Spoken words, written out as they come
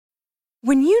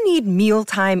When you need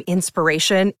mealtime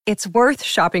inspiration, it's worth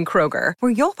shopping Kroger,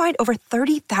 where you'll find over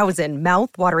 30,000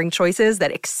 mouth-watering choices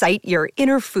that excite your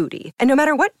inner foodie. And no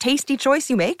matter what tasty choice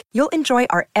you make, you'll enjoy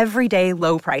our everyday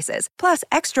low prices, plus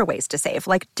extra ways to save,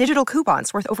 like digital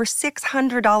coupons worth over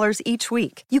 $600 each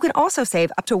week. You can also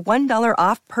save up to $1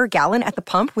 off per gallon at the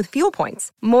pump with fuel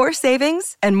points. More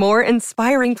savings and more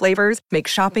inspiring flavors make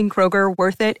shopping Kroger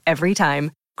worth it every time.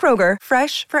 Kroger,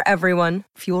 fresh for everyone.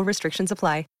 Fuel restrictions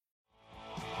apply.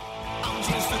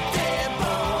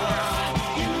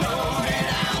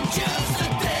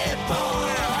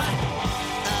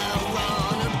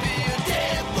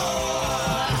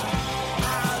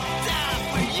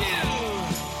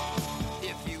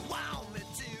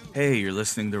 Hey, you're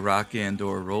listening to Rock and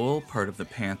or Roll, part of the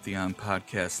Pantheon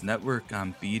Podcast Network.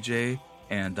 I'm BJ,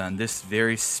 and on this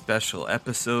very special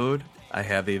episode, I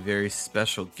have a very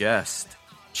special guest,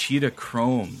 Cheetah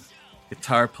Chrome,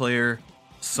 guitar player,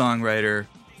 songwriter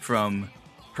from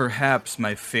perhaps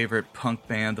my favorite punk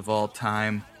band of all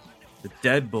time, the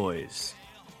Dead Boys.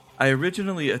 I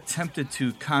originally attempted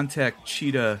to contact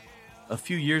Cheetah a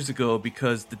few years ago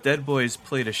because the Dead Boys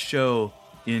played a show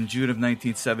in June of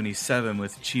 1977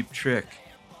 with Cheap Trick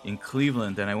in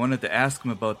Cleveland, and I wanted to ask him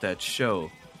about that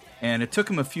show. And it took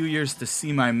him a few years to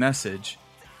see my message,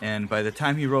 and by the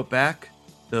time he wrote back,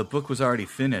 the book was already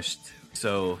finished.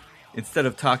 So instead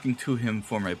of talking to him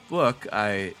for my book,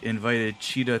 I invited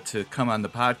Cheetah to come on the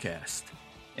podcast,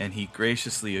 and he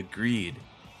graciously agreed.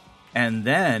 And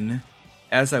then,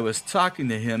 as I was talking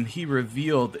to him, he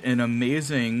revealed an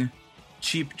amazing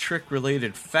Cheap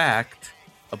Trick-related fact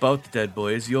about the Dead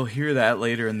Boys. You'll hear that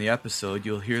later in the episode.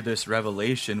 You'll hear this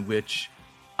revelation, which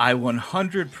I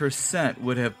 100%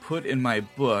 would have put in my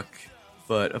book,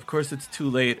 but of course it's too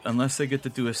late. Unless I get to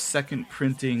do a second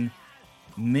printing,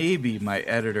 maybe my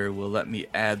editor will let me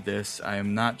add this. I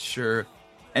am not sure.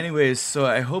 Anyways, so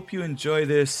I hope you enjoy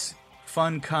this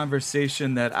fun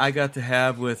conversation that I got to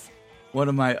have with one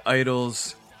of my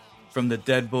idols from the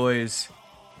Dead Boys,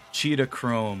 Cheetah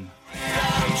Chrome.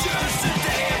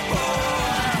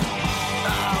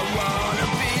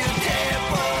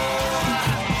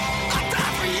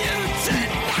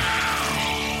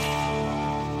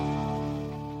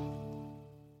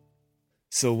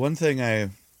 So one thing I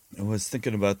was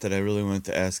thinking about that I really wanted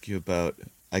to ask you about,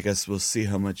 I guess we'll see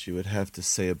how much you would have to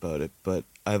say about it, but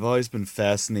I've always been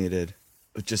fascinated,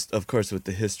 just of course with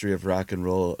the history of rock and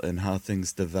roll and how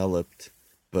things developed,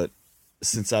 but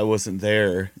since I wasn't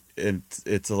there,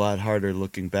 it's a lot harder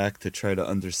looking back to try to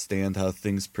understand how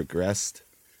things progressed,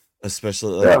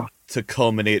 especially to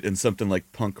culminate in something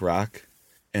like punk rock.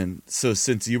 And so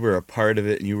since you were a part of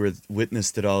it and you were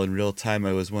witnessed it all in real time,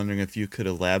 I was wondering if you could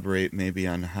elaborate maybe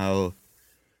on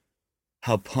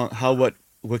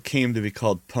what came to be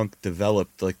called punk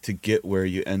developed, like to get where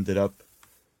you ended up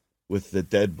with the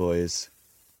Dead Boys.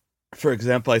 For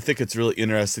example, I think it's really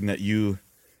interesting that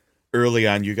early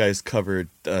on you guys covered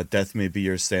Death May Be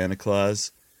Your Santa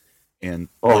Claus, and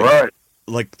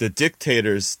like the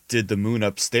Dictators did The Moon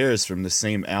Upstairs from the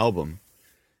same album.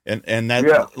 And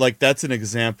that like that's an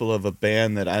example of a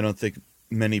band that I don't think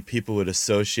many people would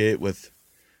associate with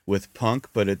punk,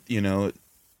 but it, you know,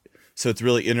 so it's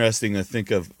really interesting to think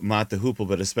of Mott the Hoople,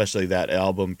 but especially that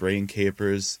album Brain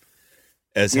Capers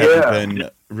as having been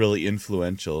really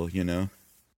influential, you know.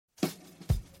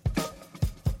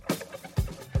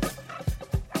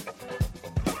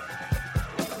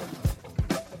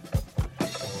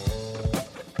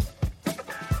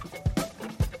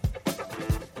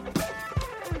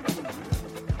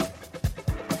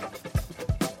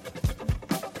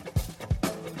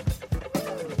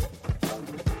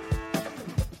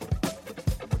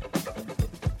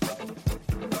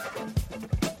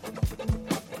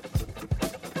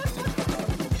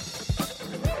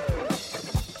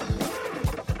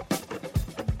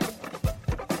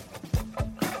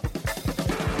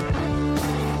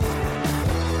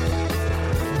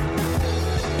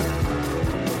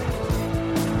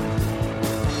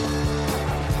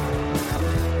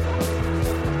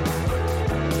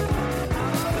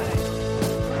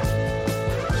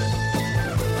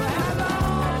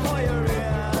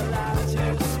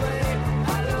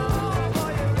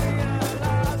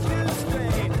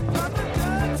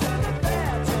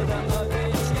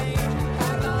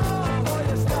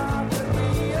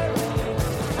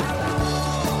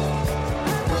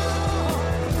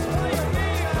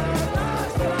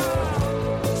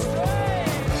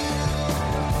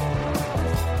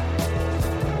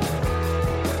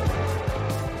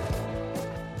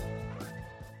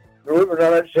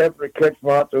 I just happened to catch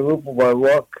Mott the Hoople by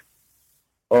luck.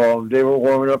 They were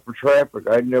warming up for Traffic.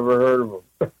 I'd never heard of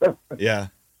them. Yeah.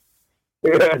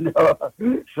 And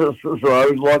so I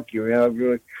was lucky,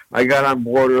 man. I got on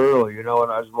board early, when I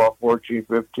was about 14,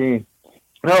 15.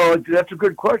 No, that's a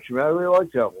good question, man. I really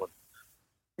like that one.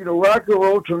 Rock and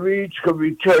roll to me can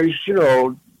be traced,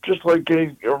 just like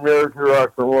any American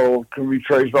rock and roll can be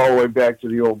traced all the way back to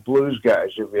the old blues guys,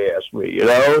 if you ask me,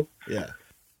 Yeah.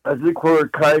 I think where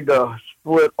it kind of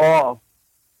split off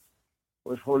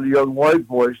was when the young white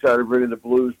boys started bringing the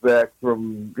blues back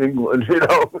from England, in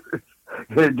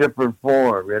a different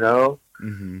form,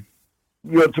 Mm-hmm.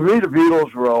 To me, the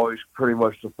Beatles were always pretty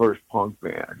much the first punk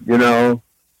band,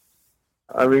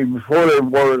 I mean, before they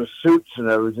wore the suits and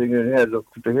everything and had the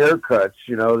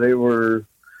haircuts, they were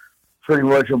pretty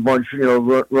much a bunch,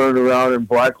 running around in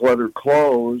black leather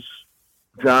clothes.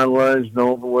 John Lennon's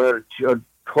known for wearing a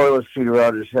toilet seat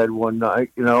around his head one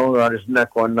night, around his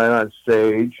neck one night on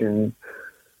stage. And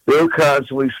they were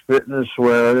constantly spitting and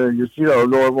swearing and just,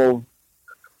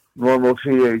 normal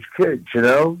teenage kids,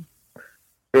 And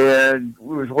it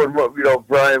was when,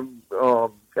 Brian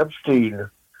Epstein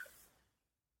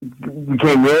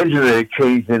became manager, they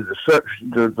changed into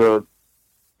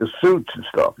the suits and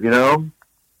stuff,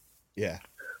 Yeah.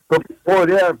 But before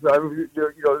that,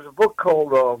 there's a book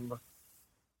called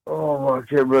I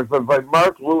can't remember, by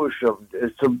Mark Lewisham.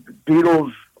 It's the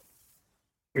Beatles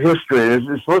history.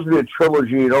 It's supposed to be a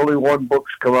trilogy, and only one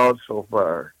book's come out so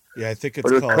far. Yeah, I think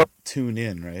it's called Tune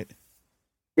In, right?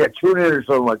 Yeah, Tune In or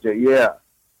something like that. Yeah.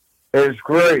 And it's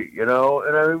great, And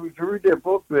I mean, when you read that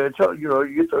book, man,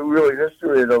 you get the real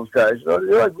history of those guys.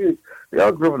 They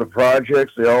all grew up in the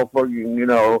projects. They all fucking,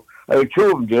 I mean, two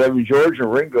of them did. I mean, George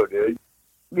and Ringo did.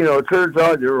 It turns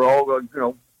out they were all,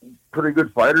 pretty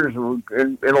good fighters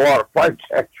in a lot of fights,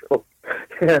 actually.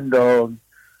 And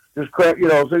just crap,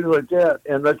 things like that.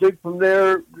 And I think from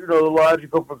there, the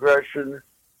logical progression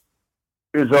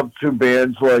is up to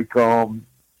bands like,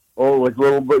 like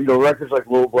records like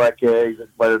Little Black Egg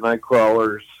by the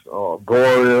Nightcrawlers,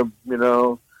 Gloria,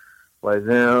 by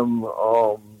them,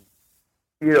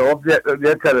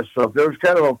 that kind of stuff. There was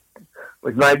kind of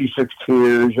like 96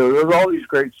 Tears. There was all these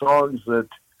great songs that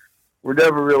were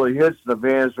never really hits. The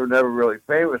bands were never really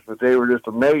famous, but they were just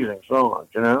amazing songs,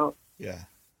 Yeah.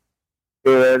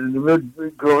 And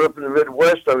growing up in the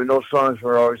Midwest, I mean, those songs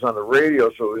were always on the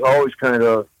radio, so it was always kind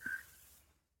of,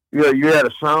 you had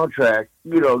a soundtrack,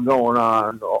 going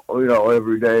on,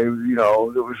 every day, it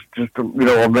was just,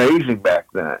 amazing back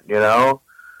then,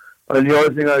 And the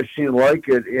only thing I've seen like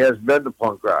it has been the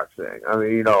punk rock thing. I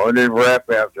mean, and then rap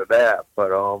after that.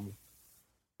 But,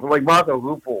 like Martha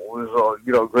Hoople was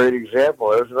a great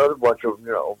example. There's another bunch of,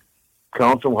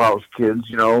 council house kids,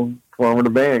 forming a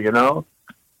band,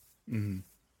 Mm-hmm.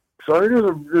 So I mean,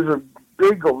 there's a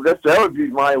big, that would be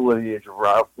my lineage of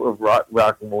rock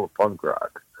and roll punk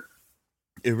rock.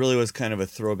 It really was kind of a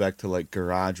throwback to like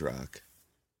garage rock,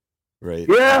 right?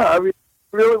 Yeah, I mean, it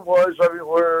really was. I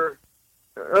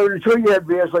mean, until you had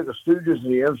bands like the Stooges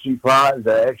and the MC5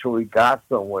 that actually got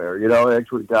somewhere,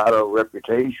 actually got a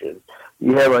reputation.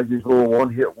 You had like these little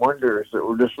one-hit wonders that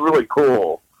were just really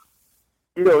cool.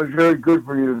 It was very good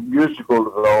for your musical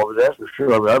development, that's for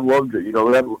sure. I mean, I loved it.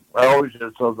 I always did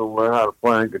something to learn how to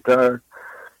play on guitar,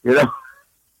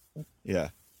 Yeah.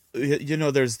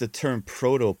 There's the term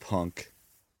proto-punk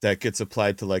that gets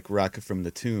applied to like Rocket from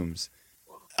the Tombs.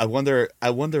 I wonder,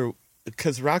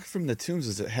 because Rocket from the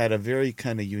Tombs had a very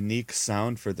kind of unique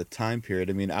sound for the time period.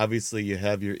 I mean, obviously you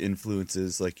have your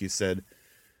influences, like you said,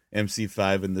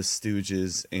 MC5 and the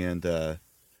Stooges and, the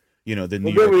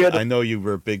New York. I know you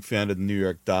were a big fan of the New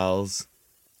York Dolls.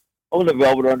 Oh, the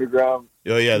Velvet Underground.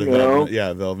 Oh yeah,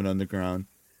 Velvet Underground.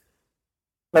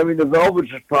 I mean, the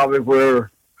Velvets is probably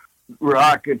where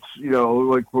Rockets,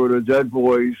 like where the Dead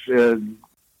Boys and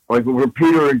like where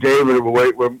Peter and David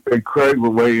and Craig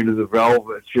were way into the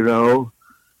Velvets,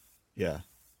 Yeah.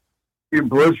 And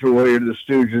Bliss were way into the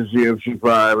Stooges, the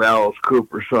MC5, Alice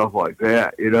Cooper, stuff like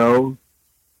that, It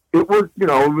worked,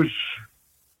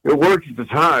 it worked at the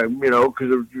time,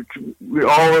 because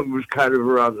all of it was kind of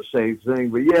around the same thing.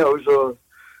 But yeah, it was a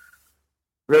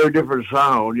very different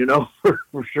sound,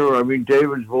 for sure. I mean,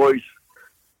 David's voice,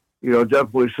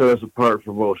 definitely set us apart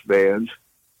from most bands.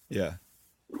 Yeah.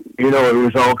 It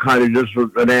was all kind of just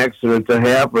an accident that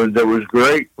happened that was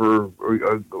great for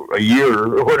a year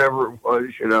or whatever it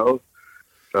was,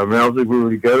 I mean, I don't think we were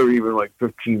together even like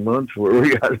 15 months where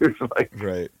we got it.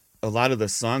 Right. A lot of the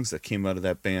songs that came out of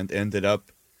that band ended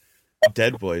up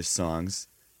Dead Boys songs,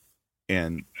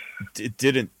 and it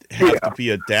didn't have to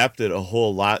be adapted a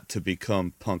whole lot to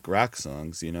become punk rock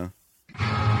songs,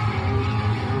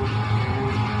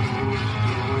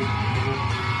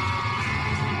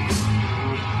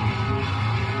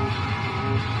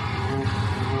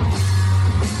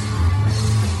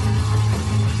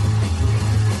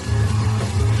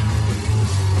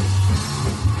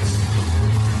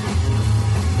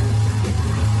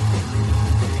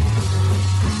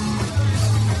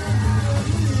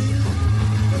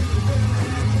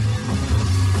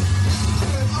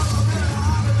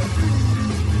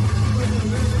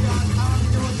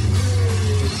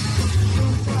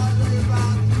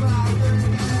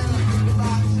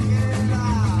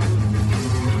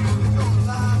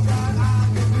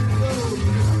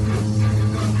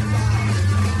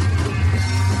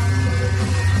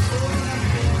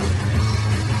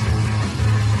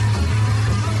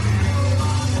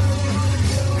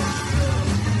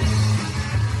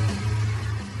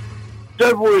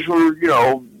 Dead Boys were,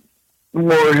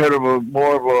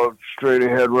 more of a straight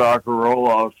ahead rock and roll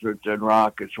outfit than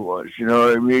Rockets was. You know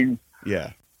what I mean?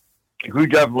 Yeah. We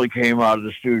definitely came out of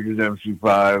the studios,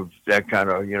 MC5, that kind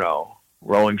of,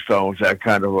 Rolling Stones, that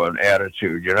kind of an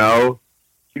attitude,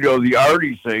 the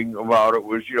arty thing about it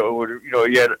was, you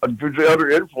had the other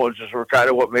influences were kind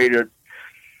of what made it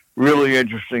really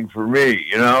interesting for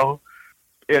me,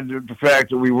 And the fact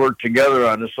that we worked together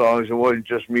on the songs, it wasn't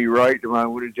just me writing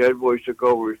them. When the Dead Boys took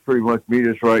over, it was pretty much me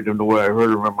just writing them the way I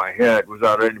heard them in my head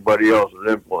without anybody else's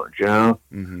influence,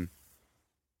 Mm-hmm.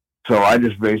 So I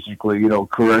just basically,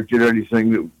 corrected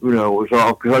anything that, was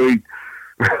all, because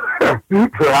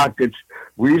Rockets,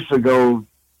 we used to go,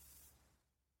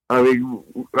 I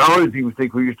don't even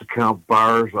think we used to count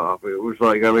bars off. It was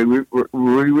like,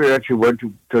 we actually went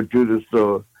to do this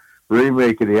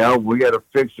remake of the album. We got to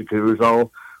fix it because it was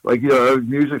all, like,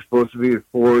 music's supposed to be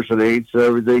at 4s and 8s and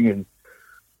everything, and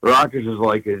Rockets is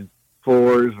like in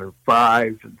 4s or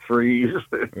 5s and 3s.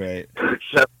 Right.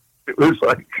 So it was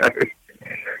like,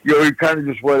 we kind of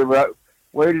just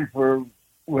waited for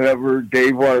whenever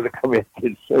Dave wanted to come in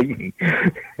and singing.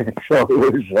 So it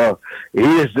was, he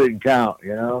just didn't count, He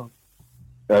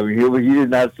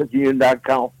did not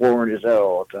count 4 in his head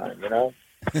all the time,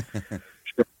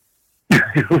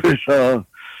 So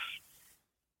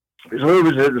it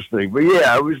was interesting. But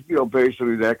yeah, it was,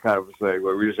 basically that kind of a thing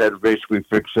where we just had to basically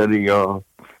fix any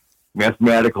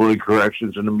mathematical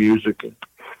incorrections in the music,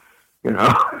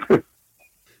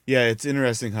 Yeah, it's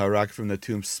interesting how Rock from the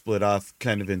Tomb split off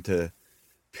kind of into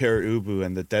Per Ubu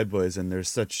and the Dead Boys, and there's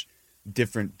such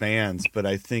different bands, but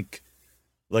I think,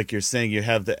 like you're saying, you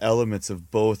have the elements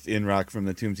of both in Rock from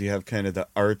the Tombs. You have kind of the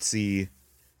artsy,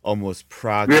 almost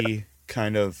proggy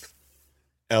kind of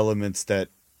elements that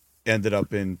ended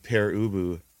up in Per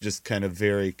Ubu, just kind of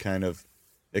very kind of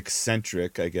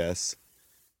eccentric, I guess.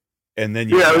 And then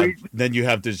you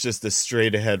have there's just the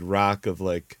straight ahead rock of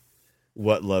like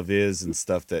What Love Is and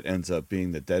stuff that ends up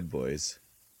being the Dead Boys.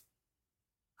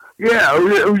 Yeah, it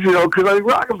was, because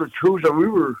Rock of the Tombs, we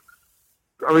were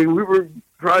probably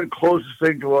the closest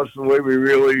thing to us the way we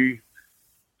really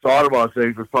thought about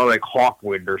things was probably like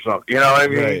Hawkwind or something. You know what I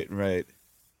mean? Right.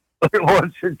 It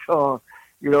wasn't, it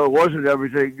wasn't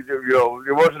everything.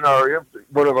 It wasn't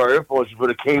one of our influences,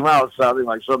 but it came out sounding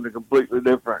like something completely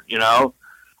different.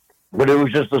 But it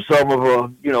was just the sum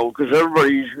of because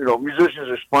everybody's, musicians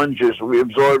are sponges. So we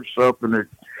absorb stuff and it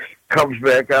comes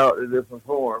back out in a different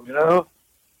form.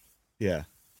 Yeah.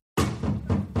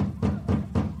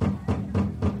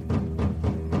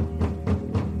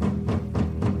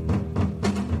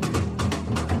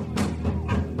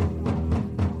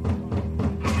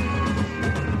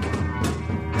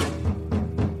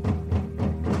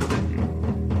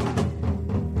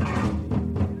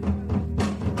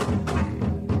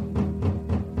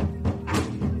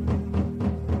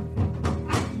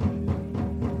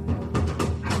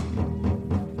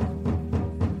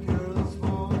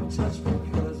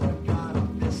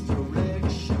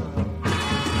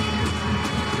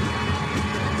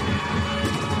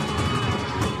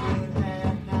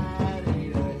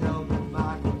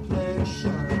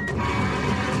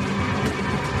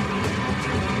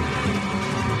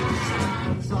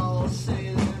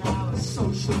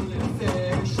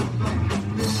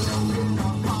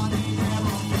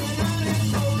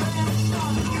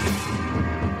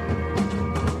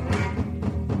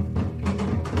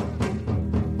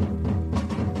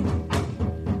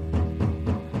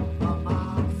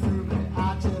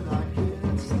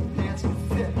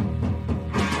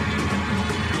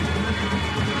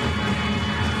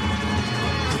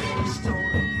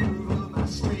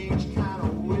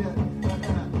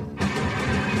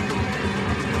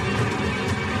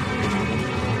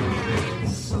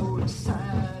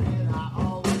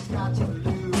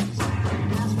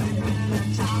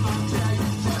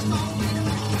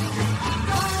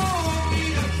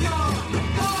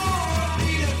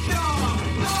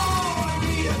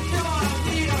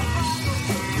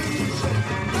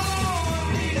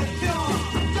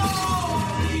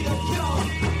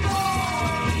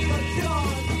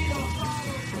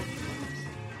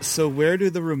 So where do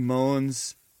the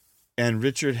Ramones and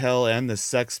Richard Hell and the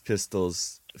Sex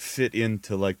Pistols fit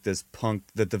into like this punk,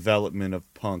 the development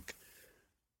of punk?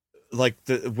 Like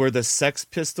were the Sex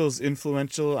Pistols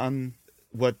influential on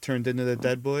what turned into the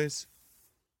Dead Boys?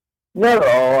 Not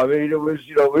at all. It was,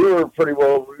 we were pretty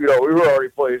well, we were already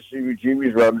playing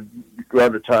CBGBs around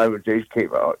the time when Jace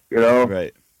came out,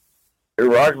 Right.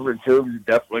 And Rock of the Tombs had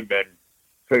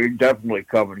definitely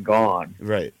come and gone.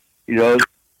 Right.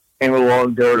 Came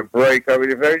along during a break.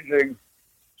 If anything,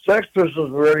 Sex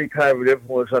Pistols were any kind of an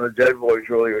influence on the Dead Boys.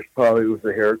 Really, it was probably with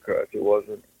the haircut. It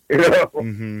wasn't, you know.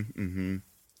 Mm-hmm. Mm-hmm.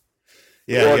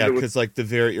 Yeah, because like the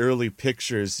very early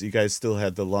pictures, you guys still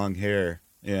had the long hair.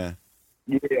 Yeah.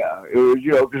 Yeah, it was,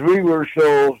 because we were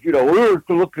still, we were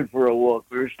looking for a look.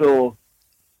 We were still,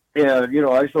 yeah,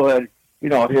 I still had,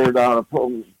 hair down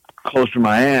close to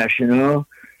my ass, and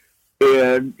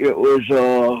it was,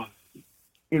 I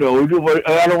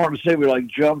don't want to say we like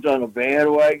jumped on a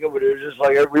bandwagon, but it was just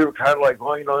like we were kind of like,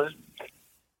 well, it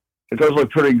does look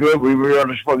pretty good. We were going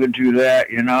to fucking do that,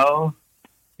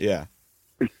 Yeah.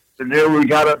 And then we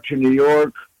got up to New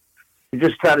York. It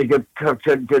just kind of kept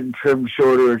getting trimmed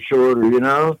shorter and shorter,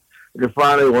 And then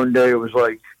finally one day it was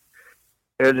like,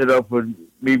 ended up with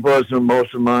me buzzing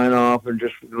most of mine off and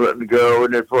just letting it go.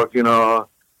 And then fucking,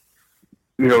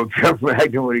 Jeff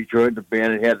Magnan, when he joined the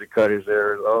band and had to cut his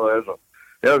hair. Oh,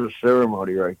 that was a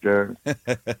ceremony right there.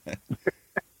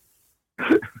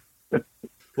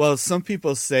 Well, some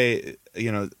people say,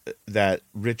 that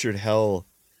Richard Hell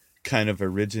kind of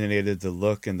originated the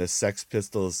look and the Sex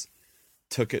Pistols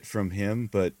took it from him,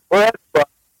 but that's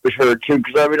probably heard too,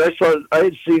 because I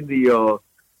had seen the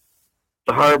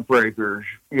Heartbreakers,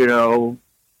 which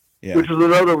is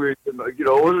another reason, we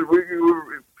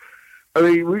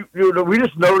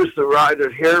just noticed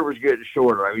the hair was getting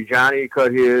shorter. I mean, Johnny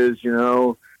cut his,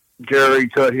 Jerry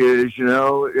cut his,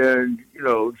 and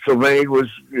Sylvain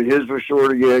his was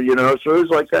short again, so it was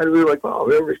like kind of, we were like, oh,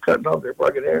 everybody's cutting off their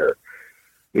fucking hair,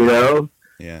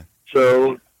 Yeah.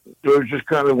 So it was just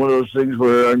kind of one of those things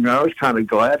where I was kind of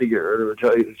glad to get rid of it. To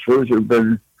tell you the truth, it had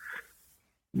been,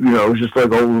 it was just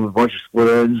like over a bunch of split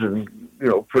ends and,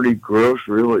 pretty gross,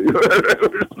 really.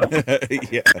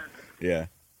 Yeah.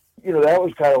 That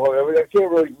was kind of what I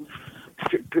can't really,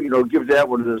 give that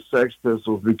one to the Sex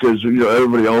Pistols because,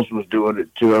 everybody else was doing it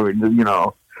too. I mean, and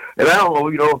I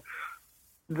don't know,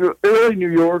 the early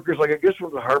New Yorkers, like I guess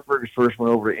when the Heartbreakers first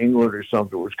went over to England or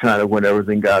something, it was kind of when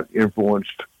everything got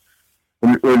influenced.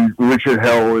 When Richard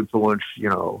Hell influenced,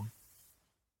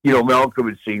 Malcolm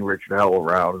had seen Richard Hell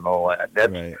around and all that.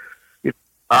 That's right.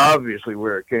 Obviously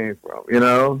where it came from,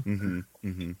 Mm-hmm.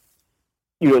 Mm-hmm.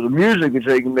 The music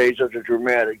had made such a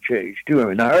dramatic change too. I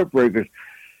mean, the Heartbreakers,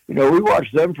 we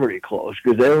watched them pretty close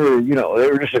because they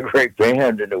were just a great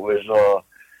band, and it was,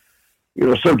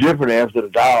 so different after the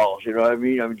Dolls. You know what I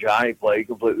mean? Johnny played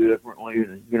completely differently,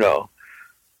 and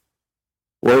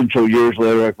wait until years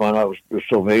later I found out it was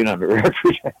Sylvain on the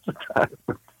record at the time.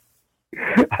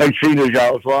 I'd seen the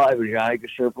Dolls live, and Johnny could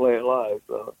sure play it live.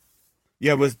 So.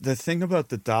 Yeah, was the thing about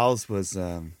the Dolls was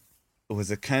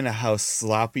it kind of how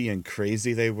sloppy and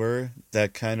crazy they were?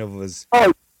 That kind of was.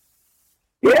 Oh,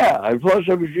 yeah. And plus,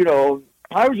 I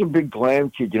was a big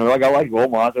glam kid. Like I liked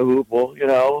Wilmot the Hoople,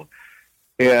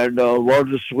 and Love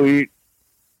the Sweet.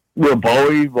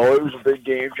 Bowie was a big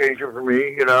game changer for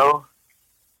me.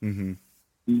 Mm-hmm.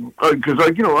 Because I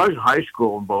was in high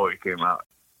school when Bowie came out.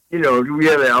 We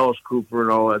had Alice Cooper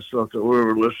and all that stuff that we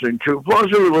were listening to. Plus,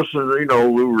 we were listening to,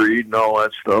 Lou Reed and all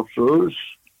that stuff. So it was,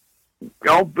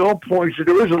 all points,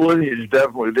 there was a lineage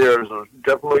definitely there. There's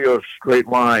definitely a straight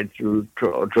line through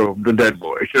to the Dead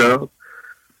Boys,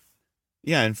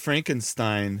 Yeah, and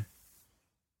Frankenstein,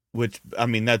 which,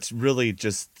 that's really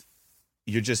just,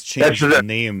 you just changed the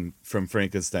name from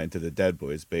Frankenstein to the Dead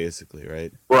Boys, basically,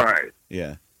 right? Right.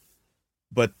 Yeah.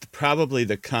 But probably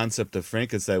the concept of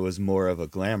Frankenstein was more of a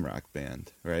glam rock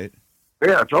band, right?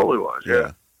 Yeah, it totally was,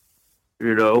 yeah.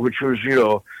 Which was,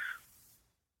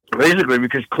 basically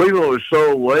because Cleveland was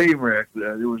so lame back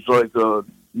then. It was like,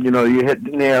 you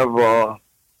didn't have, all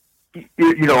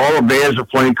the bands are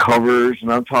playing covers,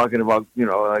 and I'm talking about,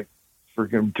 like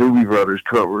freaking Doobie Brothers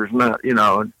covers, not,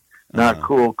 not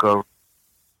cool covers.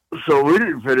 So we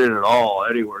didn't fit in at all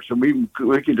anywhere. So we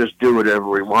could just do whatever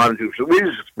we wanted to. So we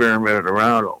just experimented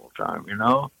around all the time,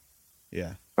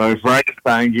 Yeah.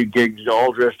 Frankenstein did gigs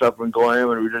all dressed up in glam,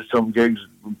 and we did some gigs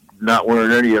not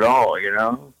wearing any at all,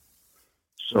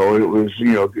 So it was,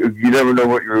 you never know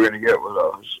what you were going to get with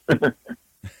us.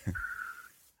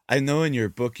 I know in your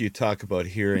book you talk about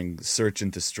hearing Search and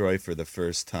Destroy for the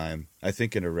first time, I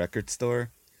think in a record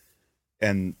store.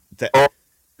 And that...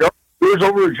 It was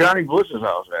over at Johnny Bliss's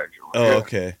house, actually. Oh, yeah.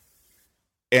 Okay.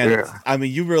 And,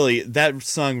 that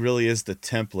song really is the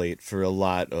template for a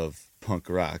lot of punk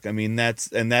rock.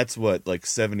 That's what, like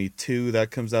 72 that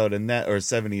comes out, and that, or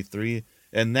 73,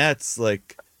 and that's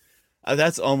like,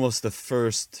 that's almost the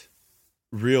first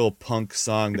real punk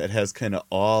song that has kind of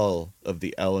all of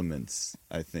the elements,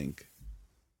 I think.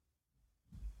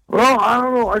 Well, I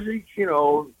don't know. I think,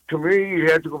 to me,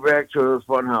 you have to go back to the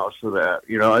Funhouse for that.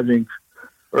 I think,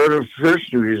 or the First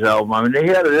Studios album. They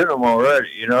had it in them already.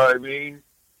 You know what I mean?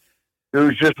 It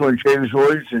was just when James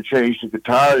Williamson changed the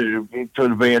guitar so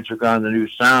the band took on the new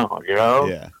sound, you know?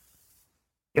 Yeah.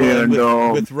 And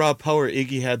with Raw Power,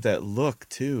 Iggy had that look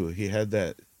too. He had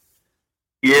that.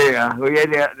 Yeah, we had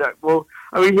that. Well,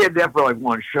 I mean, he had that for like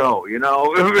one show, you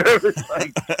know. It was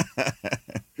like,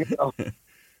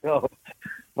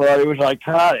 but it was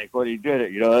iconic when he did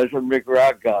it. You know, that's when Mick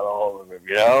Rock got a hold of him.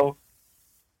 You know,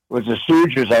 with the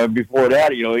Stooges. I mean, before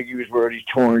that, you know, he was wearing these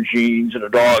torn jeans and a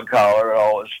dog collar and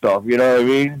all this stuff. You know what I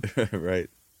mean? Right.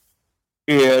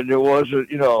 And it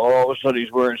wasn't, you know, all of a sudden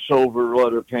he's wearing silver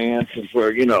leather pants and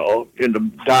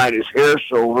dyeing his hair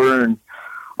silver and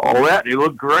all that. He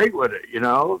looked great with it, you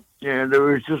know. And it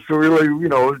was just really, you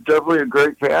know, definitely a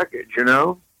great package, you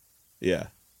know. Yeah.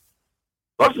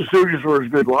 Plus the Stooges were as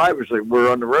good live as they were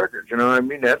on the records, you know what I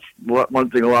mean? That's one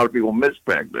thing a lot of people missed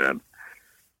back then.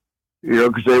 You know,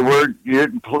 because you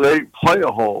didn't play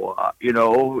a whole lot, you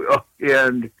know.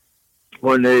 And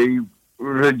when they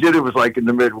did, it was like in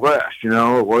the Midwest, you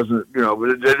know. It wasn't, you know,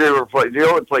 but they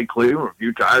only played Cleveland a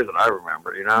few times that I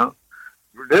remember, you know.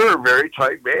 They were a very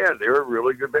tight band. They were a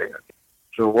really good band.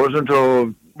 So it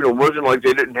wasn't like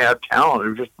they didn't have talent. It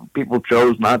was just people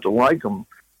chose not to like them.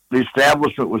 The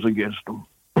establishment was against them.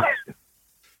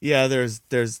 Yeah,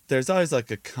 there's always like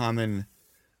a common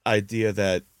idea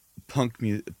that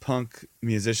punk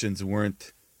musicians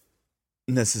weren't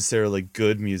necessarily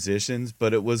good musicians,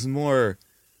 but it was more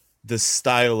the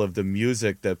style of the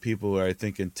music that people were, I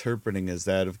think, interpreting as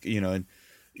that of, you know, and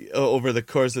over the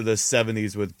course of the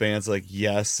 70s with bands like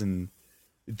Yes and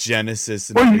Genesis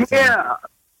and everything. Yeah,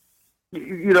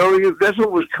 you know, that's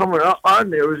what was coming up on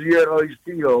there. You had all these,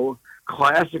 you know,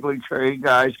 classically trained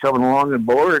guys coming along and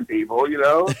boring people, you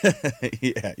know.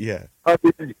 yeah. I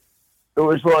mean, it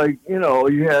was like, you know,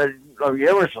 you had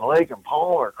Emerson, Lake, and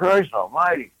Palmer. Christ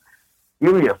Almighty,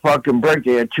 give me a fucking break.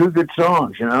 They had two good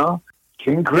songs, you know.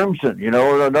 King Crimson, you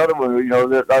know, and another one, you know.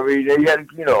 That I mean, they had,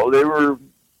 you know, they were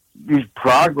these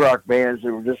prog rock bands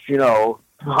that were just, you know,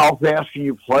 how fast can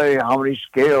you play? How many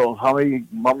scales? How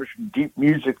much deep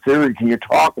music theory can you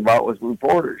talk about with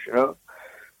reporters? You know,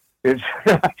 it's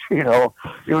you know,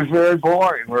 it was very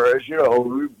boring. Whereas, you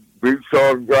know, we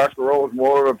saw rock and roll was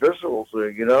more of a visceral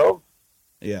thing. You know,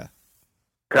 yeah,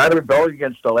 kind of rebelling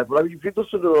against all that. But I mean, if you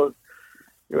listen to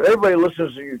everybody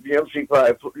listens to the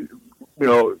MC5, you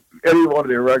know, every one of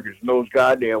their records knows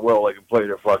goddamn well they can play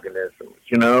their fucking instruments.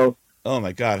 You know. Oh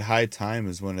my God, High Time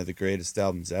is one of the greatest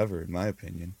albums ever, in my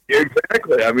opinion.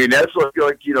 Exactly. I mean, that's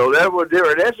like you know, that one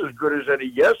there, that's as good as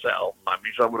any Yes album. I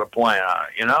mean, someone to play on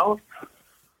it, you know.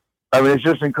 I mean, it's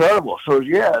just incredible. So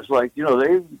yeah, it's like, you know,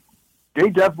 they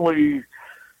definitely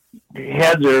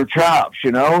had their chops,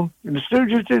 you know, and the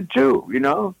Stooges did too, you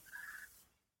know.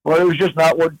 But it was just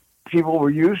not what people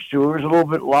were used to. It was a little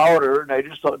bit louder, and they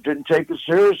just didn't take it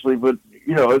seriously. But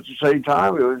you know, at the same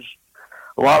time, it was.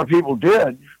 A lot of people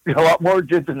did. A lot more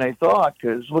did than they thought,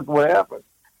 because look what happened.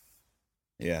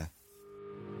 Yeah.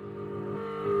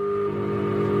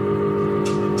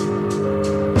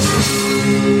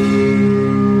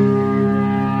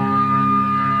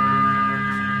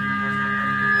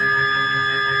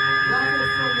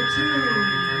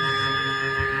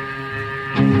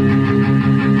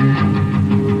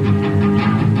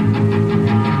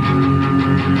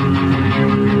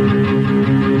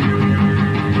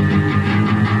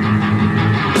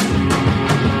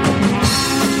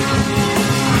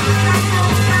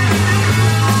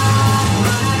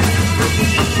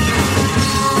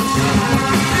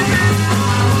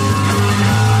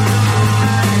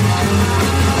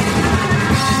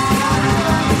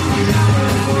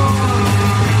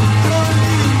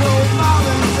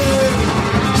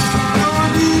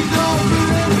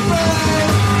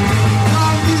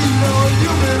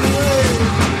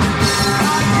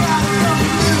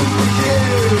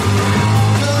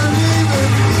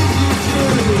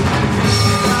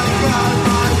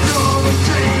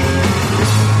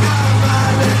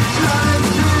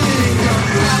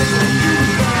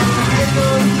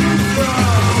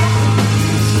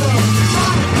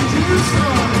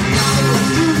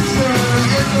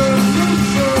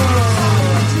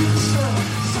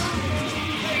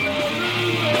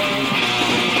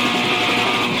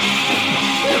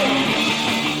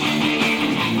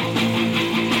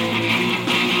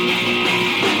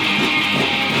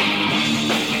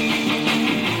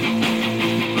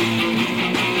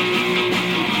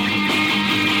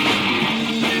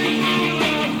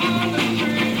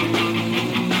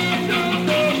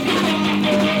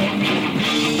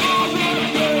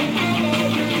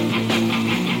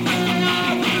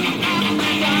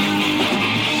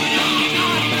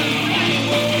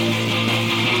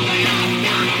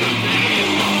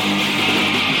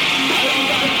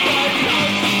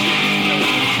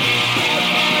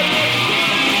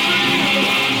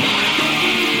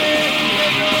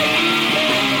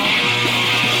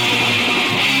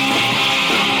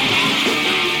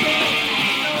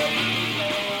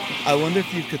 I wonder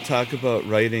if you could talk about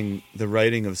the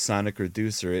writing of Sonic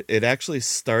Reducer. It actually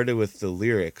started with the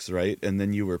lyrics, right? And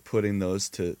then you were putting those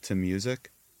to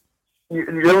music? It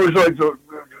was like the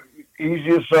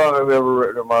easiest song I've ever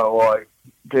written in my life.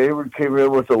 David came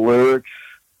in with the lyrics.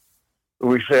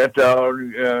 We sat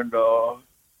down and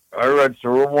I read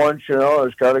through them once, I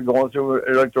was kind of going through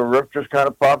it. Like the riff just kind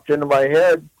of popped into my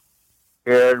head.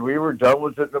 And we were done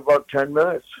with it in about 10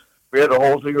 minutes. We had the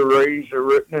whole thing arranged and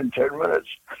written in 10 minutes.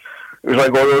 It was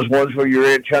like one of those ones where your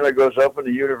antenna goes up and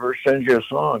the universe sends you a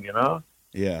song,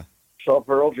 Yeah. Saw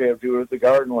Pearl Jam do it at the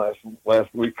Garden last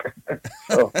week.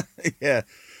 So. Yeah,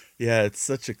 it's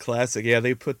such a classic. Yeah,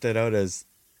 they put that out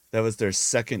that was their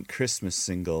second Christmas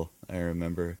single, I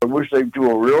remember. I wish they'd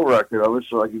do a real record of it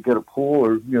so I could get a pool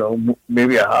or,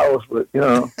 maybe a house, but,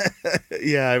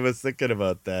 Yeah, I was thinking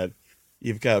about that.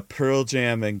 You've got Pearl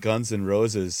Jam and Guns N'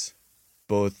 Roses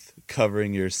both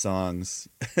covering your songs.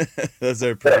 Those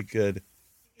are pretty good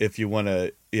if you want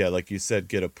to, like you said,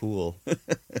 get a pool.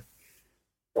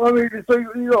 Well, I mean,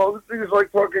 things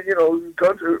like fucking,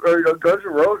 Guns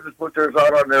N' Roses put theirs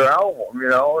out on their album,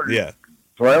 And Yeah.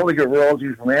 so I only get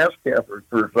royalties from ASCAP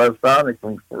for Sonic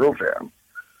from Pearl Jam.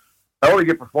 I only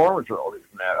get performance royalties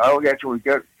from that. I don't actually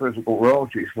get physical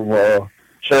royalties from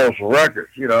sales of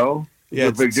records, Yeah,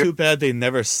 it's too bad they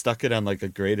never stuck it on like a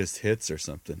greatest hits or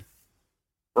something.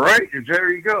 Right,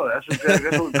 there you go. That's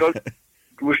what Guns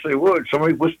wish they would.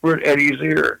 Somebody whisper in Eddie's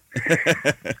ear.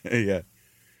 Yeah.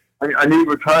 I need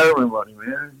retirement money,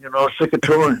 man. Sick of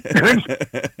touring.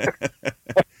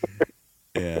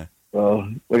 Yeah.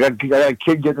 I got a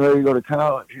kid getting ready to go to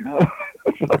college,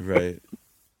 Right.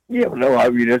 Yeah, but no, I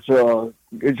mean, it's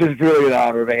just really an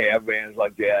honor to have bands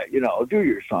like that, do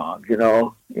your songs, and,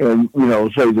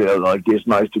 say that, like, it's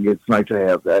nice to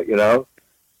have that,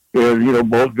 And,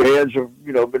 both bands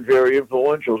have, been very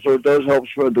influential, so it does help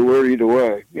spread the word either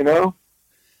way,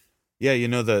 Yeah,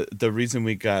 the reason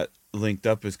we got linked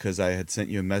up is because I had sent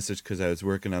you a message because I was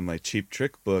working on my Cheap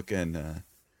Trick book, and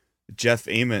Jeff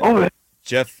Ament, right.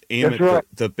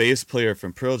 the bass player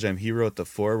from Pearl Jam, he wrote the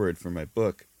foreword for my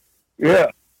book. Yeah,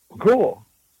 cool.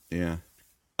 Yeah.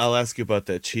 I'll ask you about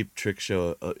that Cheap Trick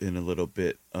show in a little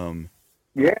bit.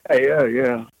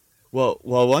 Yeah. Well,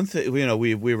 one thing,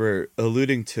 we were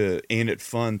alluding to Ain't It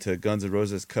Fun, to Guns N'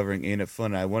 Roses covering Ain't It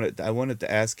Fun. I wanted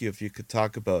to ask you if you could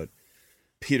talk about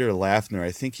Peter Laffner.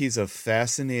 I think he's a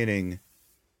fascinating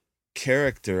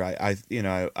character.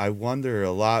 I wonder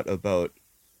a lot about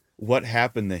what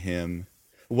happened to him,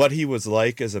 what he was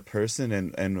like as a person,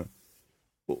 and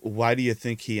why do you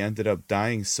think he ended up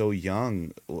dying so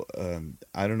young?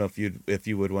 I don't know if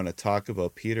you would want to talk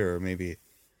about Peter, or maybe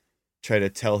try to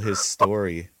tell his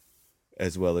story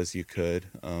as well as you could.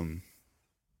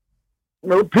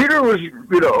 Peter was,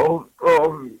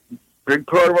 big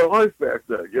part of my life back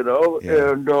then,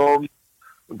 Yeah. and a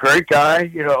great guy,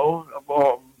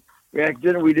 back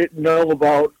then we didn't know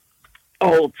about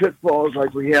all the pitfalls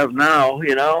like we have now,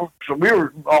 so we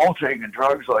were all taking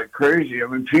drugs like crazy. I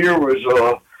mean, Peter was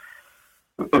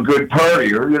a good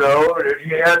partier, and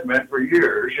he had been for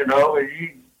years, and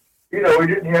he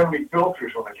didn't have any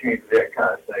filters when it came to that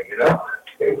kind of thing,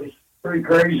 It was pretty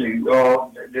crazy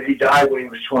that he died when he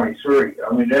was 23.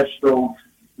 I mean, that still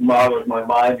boggles my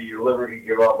mind that your liver could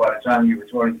give up by the time you were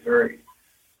 23.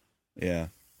 Yeah.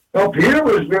 Well, Peter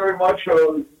was very much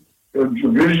a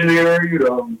visionary,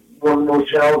 one of the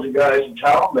most talented guys in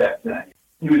town back then.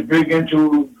 He was big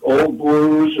into old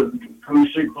blues and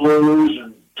acoustic blues,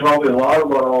 and taught me a lot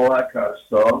about all that kind of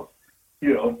stuff.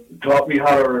 Taught me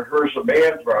how to rehearse a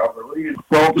band properly.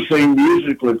 Felt the same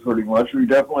musically pretty much. We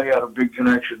definitely had a big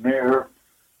connection there.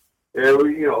 And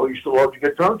we, used to love to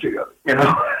get drunk together,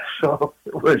 So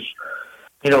it was,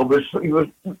 but he was,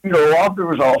 Laffner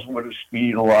was also into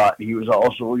speed a lot. He was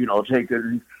also,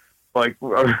 taking, like,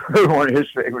 one of his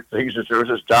favorite things is there was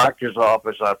this doctor's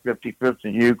office on 55th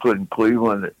and Euclid in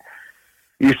Cleveland that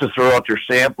used to throw out their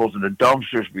samples in the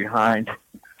dumpsters behind.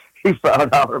 He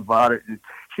found out about it, and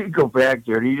he'd go back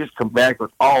there, and he'd just come back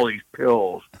with all these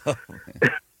pills.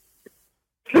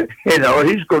 And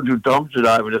he'd go do dumpster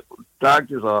dive in the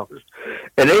doctor's office.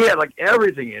 And they had, like,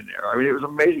 everything in there. I mean, it was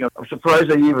amazing. I'm surprised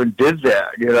they even did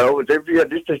that, They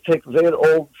had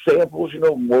old samples,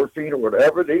 morphine or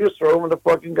whatever. They just throw them in the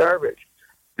fucking garbage.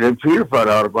 And then Peter found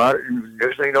out about it, and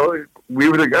next thing you know, we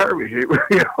were the garbage,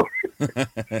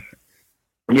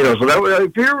 So that was,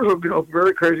 Peter was a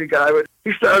very crazy guy, but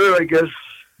he started, I guess,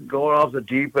 going off the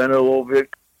deep end a little bit,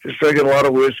 just drinking a lot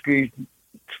of whiskey,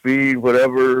 speed,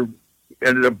 whatever.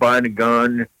 Ended up buying a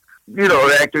gun,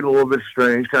 acting a little bit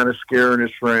strange, kind of scaring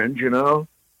his friends,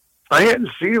 I hadn't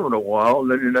seen him in a while,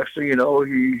 and then the next thing you know,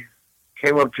 he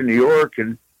came up to New York,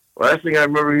 and Last thing I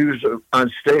remember, he was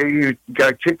on stage. He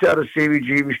got kicked out of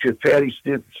CBGB because Patti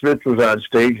Smith was on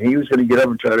stage, and he was going to get up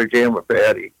and try to jam with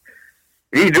Patti.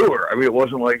 He knew her. I mean, it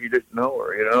wasn't like he didn't know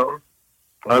her, you know?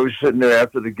 I was sitting there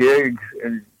after the gig,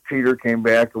 and Peter came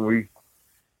back, and we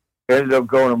ended up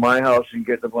going to my house and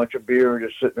getting a bunch of beer and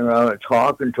just sitting around and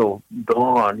talking until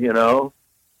dawn, you know,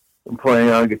 and playing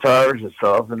on guitars and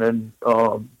stuff. And then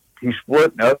he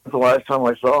split, and that was the last time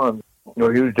I saw him. You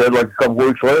know, he was dead like a couple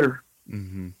weeks later.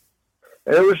 Mm-hmm.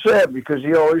 And it was sad because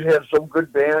he always had some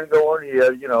good band going. He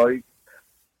had, you know, he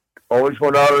always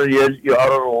went out on the edge,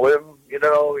 out on a limb, you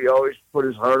know. He always put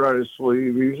his heart on his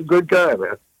sleeve. He was a good guy,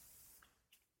 man.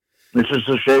 It's just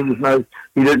a shame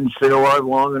he didn't stay alive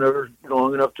long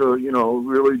enough to, you know,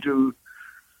 really do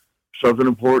something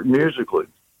important musically,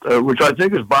 which I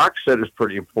think his box set is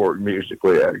pretty important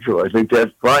musically, actually. I think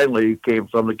that finally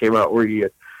something came out where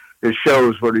it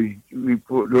shows what he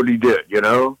did, you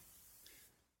know?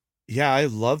 Yeah, I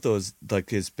love those, like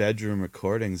his bedroom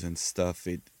recordings and stuff.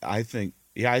 I think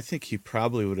he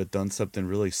probably would have done something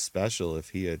really special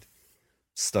if he had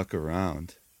stuck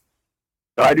around.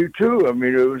 I do too. I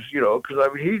mean, it was, you know, because I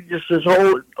mean,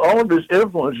 all of his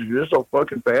influences are just so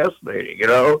fucking fascinating, you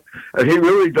know? And he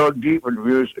really dug deep into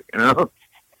music, you know?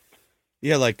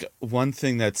 Yeah, like one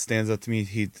thing that stands out to me,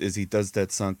 he does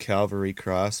that song Calvary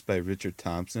Cross by Richard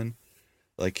Thompson.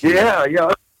 Like yeah.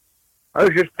 I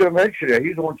was just going to mention it.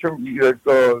 He's the one that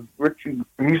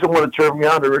turned me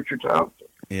on to Richard Thompson.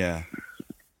 Yeah.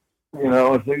 You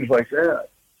know, and things like that.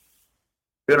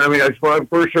 And I mean, when I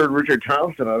first heard Richard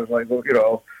Thompson, I was like, well, you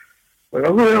know, like,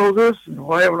 who the hell is this? And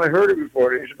why haven't I heard it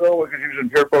before? And he said, oh, because he was in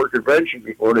Fairport Convention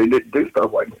before. They didn't do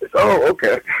stuff like this. Oh,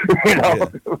 okay. You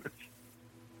know? Yeah.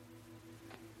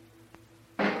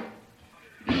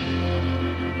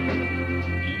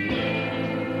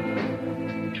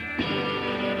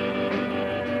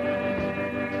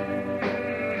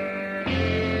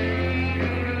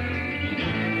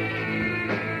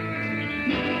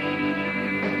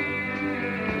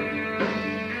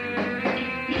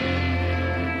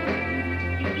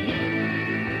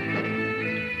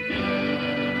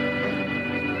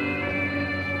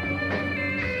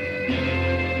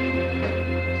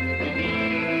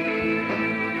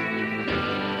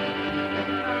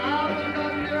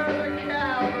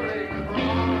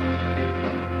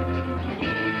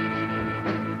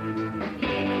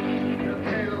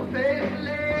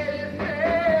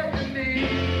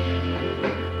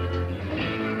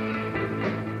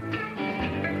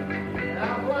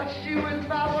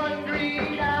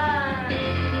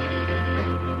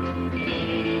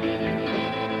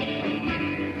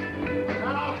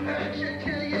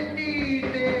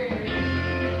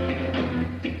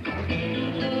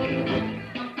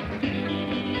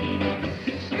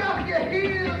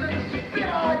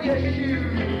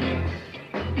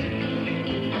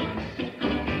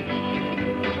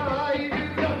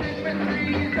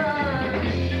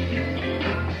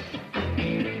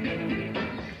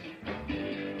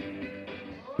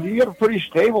 He had a pretty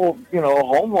stable, you know,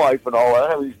 home life and all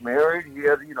that. He was married. He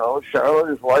had, you know,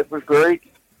 Charlotte. His wife was great.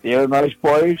 He had a nice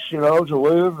place, you know, to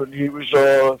live, and he was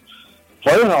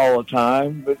playing all the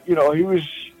time. But you know, he was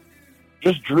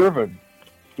just driven,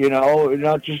 you know, and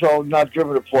not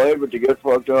driven to play, but to get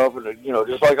fucked up, and you know,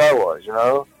 just like I was, you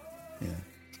know. Yeah.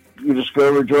 You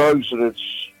discover drugs, and it's,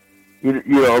 you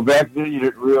know, back then you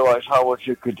didn't realize how much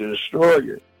it could destroy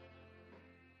you.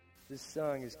 This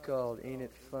song is called "Ain't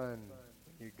It Fun?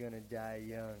 You're Gonna Die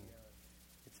Young."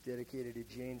 It's dedicated to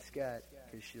Jane Scott,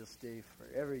 because she'll stay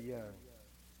forever young,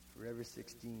 forever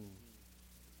 16.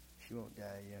 She won't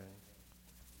die young.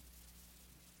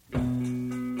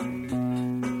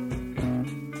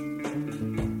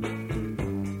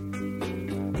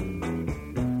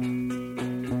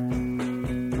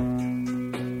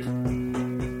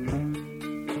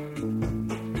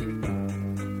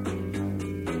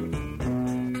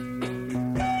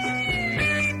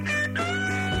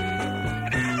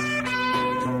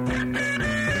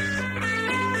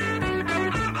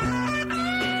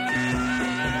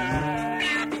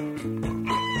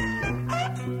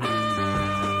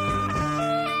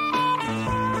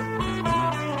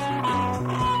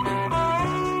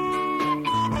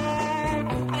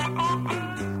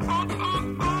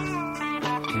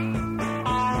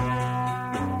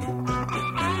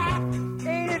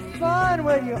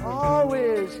 When you're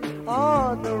always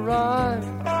on the run,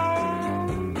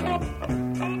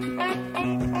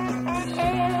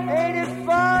 ain't it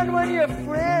fun when your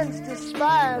friends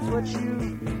despise what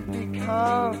you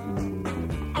become?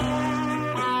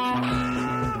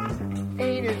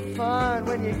 Ain't it fun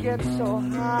when you get so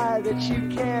high that you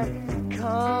can't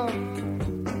come?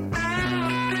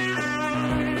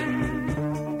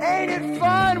 Ain't it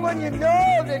fun when you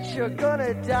know that you're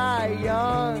gonna die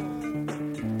young?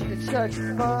 It's such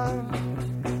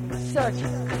fun, such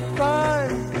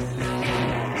fun.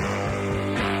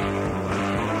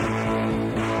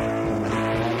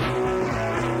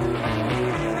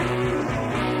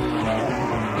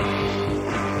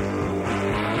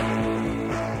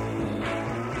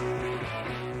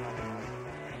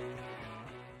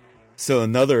 So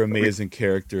another amazing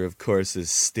character, of course, is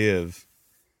Stiv,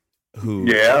 who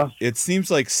it seems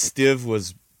like Stiv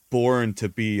was born to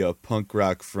be a punk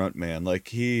rock frontman. Like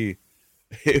it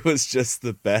was just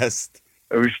the best.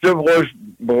 I mean, Stiv was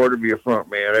born to be a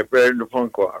frontman. I played in the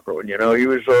punk rock, you know. He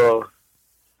was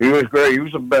great. He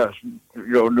was the best,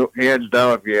 you know, hands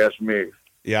down. If you ask me.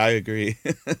 Yeah, I agree.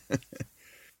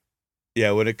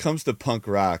 Yeah, when it comes to punk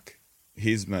rock,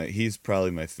 he's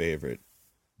probably my favorite.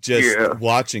 Just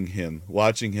watching him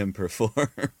perform.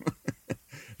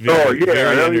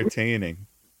 Very entertaining.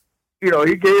 You know,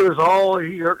 he gave us all.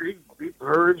 He hurt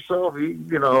himself. He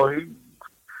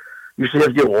used to have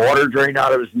to get water drained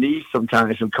out of his knees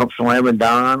sometimes and come slamming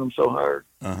down on him so hard.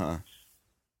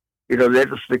 You know, they had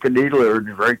to stick a needle there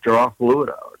and break draw fluid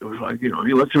out. It was like, you know,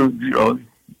 he lets him. You know,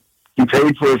 he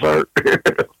paid for his art.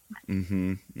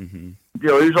 You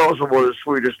know, he's also one of the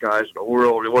sweetest guys in the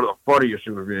world. One of the funniest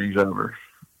human beings ever.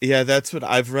 Yeah, that's what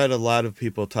I've read. A lot of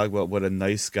people talk about what a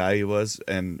nice guy he was,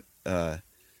 and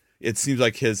it seems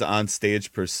like his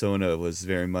on-stage persona was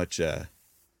very much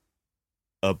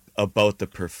about the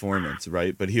performance,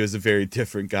 right? But he was a very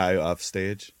different guy off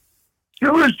stage.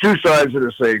 It was two sides of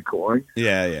the same coin.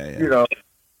 Yeah. You know,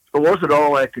 it wasn't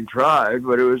all that contrived,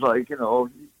 but it was like, you know,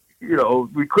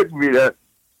 we couldn't be that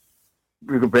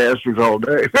big of bastards all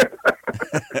day.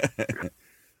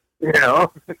 You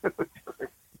know?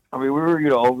 I mean, we were, you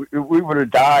know, we would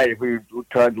have died if we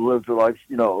tried to live to life,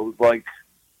 you know, like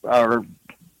our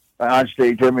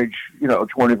on-stage image, you know,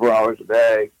 24 hours a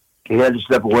day. He had to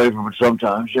step away from it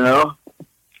sometimes, you know?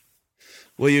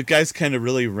 Well, you guys kind of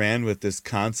really ran with this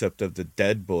concept of the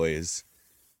Dead Boys.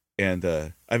 And,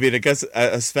 I mean, I guess,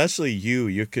 especially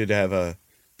you could have a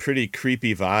pretty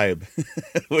creepy vibe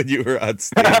when you were on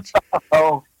stage.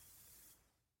 Oh,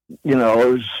 you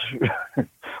know,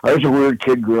 I was a weird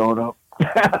kid growing up.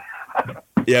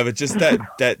 Yeah, but just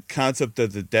that concept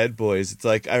of the Dead Boys. It's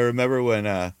like I remember when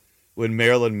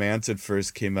Marilyn Manson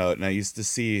first came out, and I used to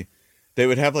see they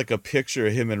would have like a picture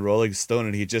of him in Rolling Stone,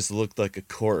 and he just looked like a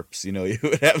corpse. You know, you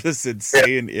would have this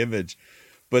insane image.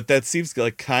 But that seems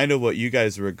like kind of what you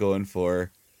guys were going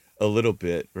for, a little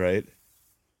bit, right?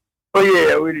 Well,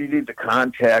 yeah, we didn't need the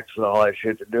contacts and all that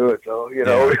shit to do it, though. You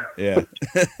know. Yeah.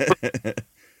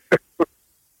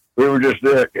 We were just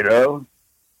it, you know.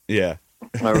 Yeah.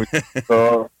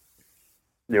 You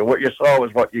know, what you saw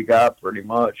was what you got, pretty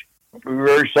much. We were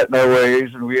very set in our ways,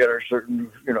 and we had our certain,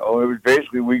 you know, it was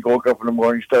basically we woke up in the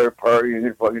morning, started partying,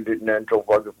 and fucking didn't end until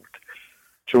fucking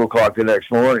 2 o'clock the next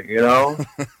morning, you know?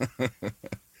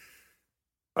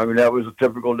 I mean, that was a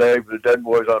typical day for the Dead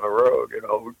Boys on the road, you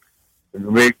know? It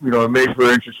made for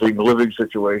interesting living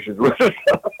situations.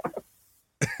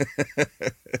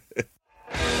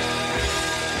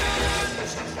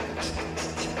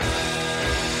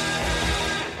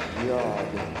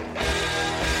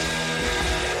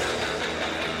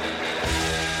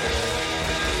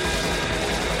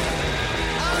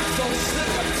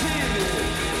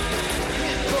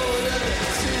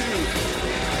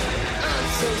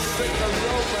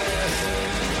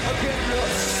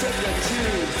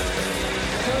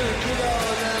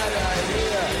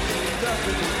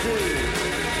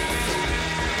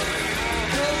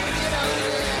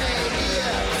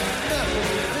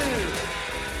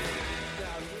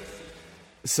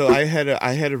 So I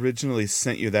had originally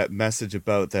sent you that message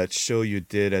about that show you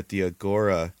did at the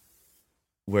Agora,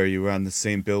 where you were on the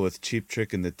same bill with Cheap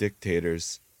Trick and the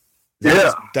Dictators.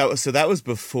 That was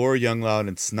before Young, Loud,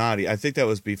 and Snotty. I think that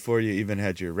was before you even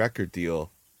had your record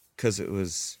deal, because it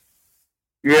was.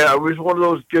 Yeah, it was one of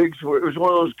those gigs. It was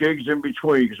one of those gigs in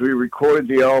between, because we recorded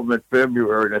the album in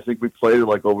February, and I think we played it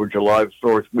like over July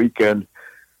 4th weekend.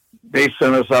 They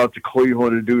sent us out to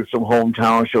Cleveland to do some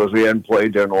hometown shows. We hadn't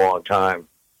played there in a long time.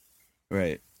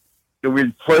 Right. So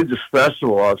we played this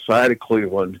festival outside of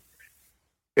Cleveland.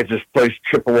 It's this place,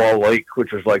 Chippewa Lake,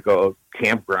 which is like a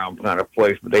campground kind of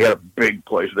place, but they had a big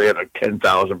place. They had like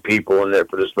 10,000 people in there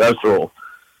for this festival.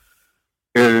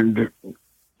 And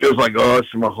it was like us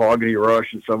and Mahogany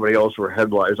Rush and somebody else were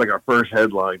headliners. It was like our first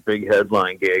big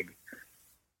headline gig.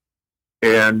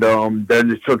 And then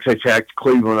they took tacked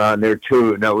Cleveland on there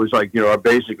too. And that was like, you know,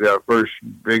 basically our first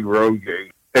big road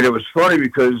gig. And it was funny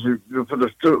because for the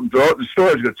story I was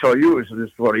going to tell you is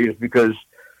funny is because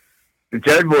the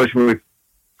Dead Boys, when we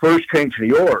first came to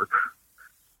New York,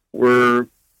 were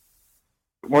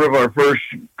one of our first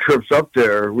trips up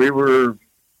there. We were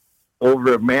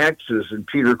over at Max's in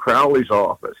Peter Crowley's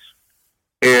office,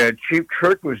 and Cheap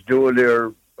Trick was doing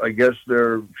their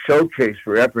showcase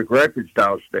for Epic Records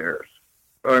downstairs.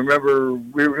 I remember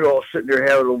we were all sitting there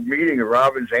having a meeting, and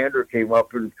Robin Zander came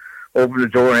up and opened the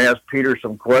door and asked Peter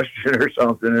some question or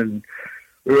something, and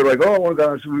we were like, "Oh, we're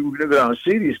going to go down and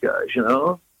see these guys," you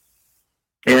know.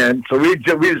 And so we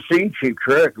had seen Cheap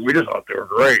Trick, and we just thought they were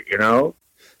great, you know.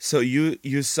 So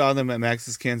you saw them at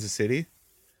Max's Kansas City?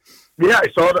 Yeah,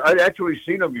 I'd actually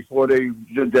seen them before they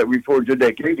did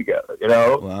that gig together, you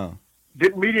know. Wow.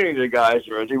 Didn't meet any of the guys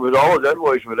or anything, but all the Dead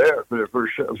Boys were there for their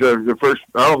first show. The first,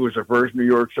 I don't know if it was their first New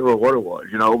York show or what it was,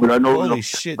 you know. But I know. Holy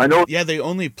shit! I know. Yeah, they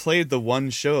only played the one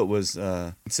show. It was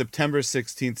September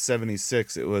 16th,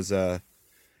 1976. It was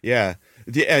yeah.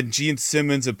 And Gene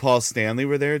Simmons and Paul Stanley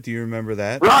were there. Do you remember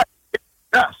that? Right.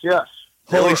 Yes.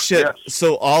 Holy shit! Yes.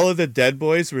 So all of the Dead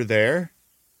Boys were there?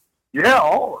 Yeah,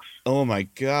 all of us. Oh my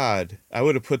god! I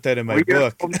would have put that in my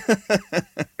book.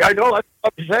 I know. That's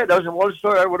what I said. That was one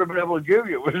story I would have been able to give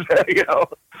you. Was that, you know?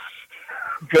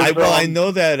 I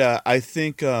know that. I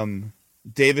think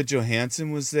David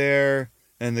Johansen was there,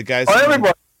 and the guys.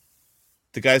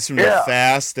 The guys from The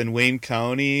Fast and Wayne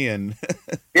County, and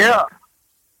yeah.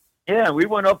 We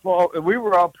went up.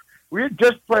 We had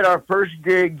just played our first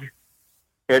gig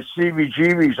at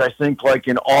CBGB's, I think, like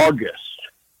in August.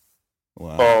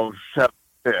 Wow. Of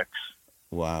 76.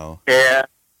 Wow. And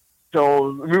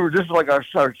so we were just like our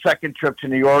second trip to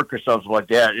New York or something like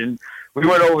that. And we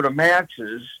went over to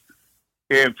Max's,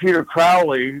 and Peter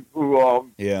Crowley, who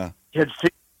had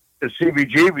seen the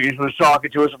CBGB's, was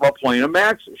talking to us about playing at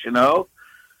Max's, you know?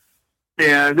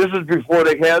 And this is before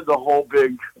they had the whole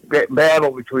big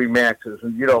battle between Max's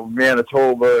and, you know,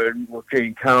 Manitoba and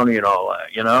Wayne County and all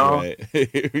that, you know? Right.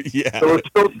 Yeah. So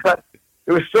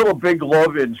it was still a big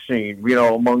love-in scene, you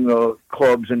know, among the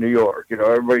clubs in New York. You know,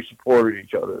 everybody supported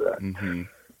each other then. Mm-hmm.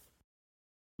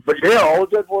 But yeah, all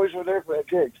the Dead Boys were there for that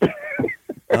gig.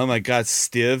 Oh my God,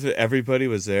 Stiv, everybody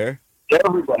was there?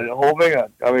 Everybody, the whole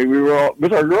band. I mean, we were all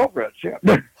with our girlfriends,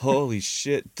 yeah. Holy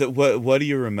shit. What do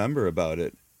you remember about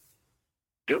it?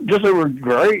 Just they were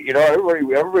great, you know,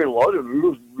 everybody loved it.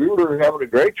 We were having a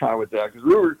great time with that.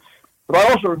 But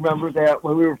I also remember that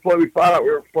when we found out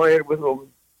we were playing with them,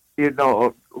 you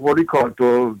know, what do you call it,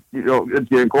 you know, in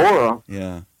the Agora.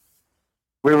 Yeah.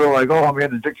 We were like, oh,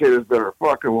 man, the Dictators better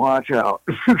fucking watch out.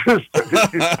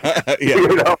 Yeah.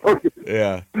 You know?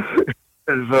 Yeah.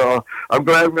 And so we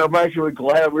were actually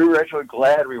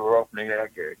glad we were opening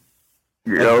that gig.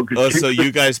 You know? So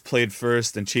you guys played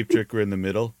first and Cheap Trick were in the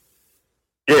middle?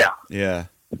 Yeah. Yeah.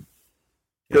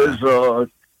 Because,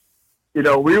 you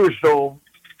know, we were still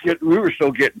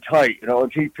getting tight. You know,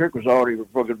 Cheap Trick was already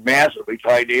fucking massively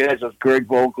tight. He had some great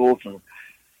vocals, and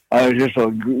I was just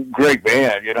a great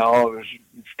band. You know, it was,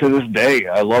 to this day,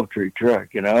 I love Cheap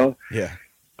Trick. You know. Yeah.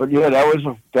 But yeah, that was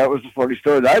a funny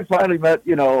story. I finally met,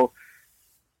 you know,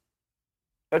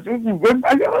 I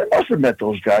must have met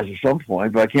those guys at some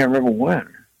point, but I can't remember when.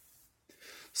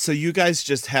 So you guys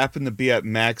just happened to be at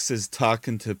Max's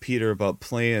talking to Peter about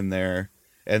playing there.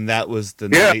 And that was the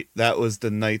night. That was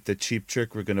the night that Cheap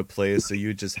Trick were going to play. So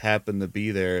you just happened to be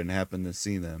there and happened to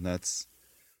see them. That's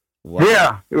wow.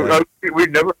 Yeah.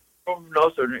 We'd never known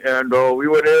nothing, and we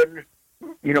went in.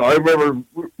 You know, I remember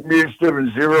me and Steve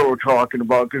and Zero were talking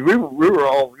about, because we were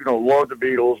all, you know, loved the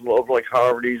Beatles, loved like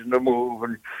Harmonies and The Move,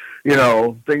 and you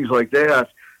know, things like that.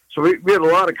 So we had a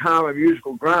lot of common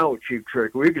musical ground with Cheap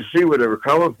Trick. We could see where they were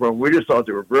coming from. We just thought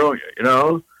they were brilliant. You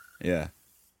know. Yeah.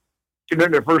 And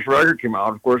then their first record came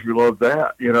out. Of course, we loved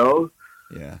that, you know?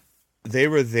 Yeah. They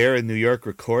were there in New York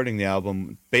recording the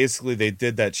album. Basically, they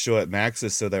did that show at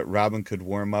Max's so that Robin could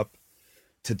warm up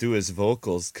to do his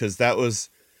vocals. Because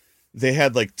they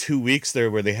had like 2 weeks there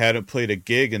where they hadn't played a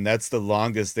gig, and that's the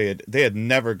longest they had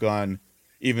never gone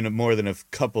even more than a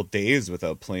couple days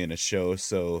without playing a show.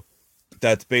 So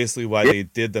that's basically why they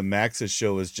did the Max's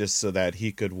show, was just so that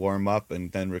he could warm up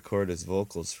and then record his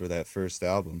vocals for that first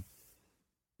album.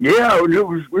 Yeah, it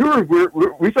was.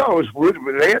 We thought it was weird,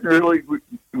 but they hadn't really.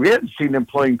 We hadn't seen them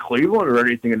playing Cleveland or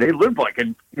anything, and they lived like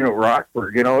in, you know,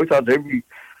 Rockford. You know, we thought they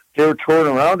were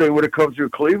touring around. They would have come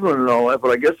through Cleveland and all that, but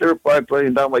I guess they were probably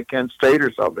playing down like Kent State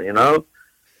or something. You know.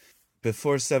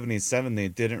 Before '77, they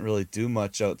didn't really do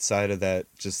much outside of that.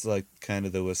 Just like kind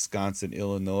of the Wisconsin,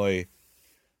 Illinois,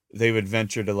 they would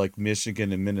venture to like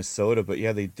Michigan and Minnesota, but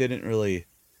yeah, they didn't really.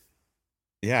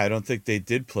 Yeah, I don't think they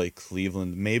did play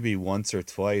Cleveland. Maybe once or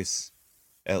twice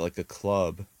at like a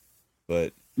club.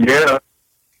 But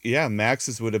yeah,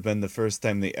 Max's would have been the first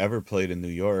time they ever played in New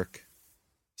York.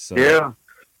 So Yeah.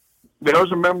 That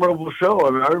was a memorable show. I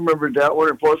mean, I remember that one.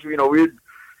 And plus, you know, we'd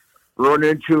run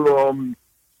into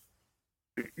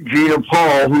Gene and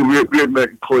Paul, who we had met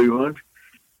in Cleveland,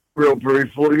 real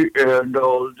briefly. And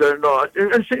then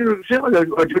it seemed like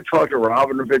I did talk to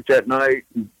Robin a bit that night,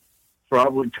 and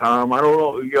probably Tom. I don't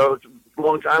know. You know, it's a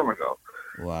long time ago.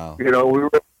 wow. You know, we were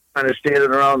kind of standing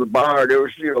around the bar. There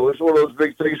was, you know, it was one of those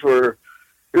big things where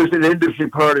it was an industry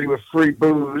party with free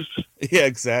booze. Yeah,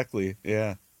 exactly.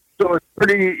 Yeah. So it's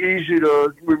pretty easy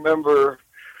to remember.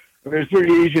 I mean, it's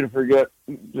pretty easy to forget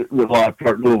the lot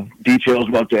little details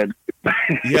about that.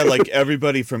 Yeah, like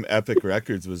everybody from Epic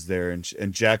Records was there, and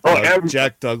Jack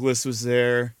Jack Douglas was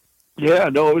there. Yeah,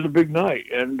 no, it was a big night,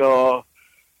 and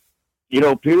you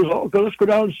know, Peter's let's go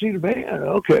down and see the band.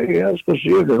 Okay, yeah, let's go see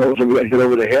it. And also we got hit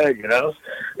over the head, you know.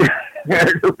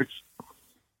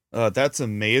 Oh, that's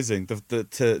amazing.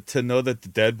 To know that the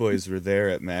Dead Boys were there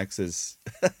at Max's,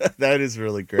 that is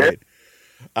really great.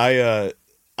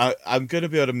 I'm gonna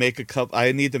be able to make a couple.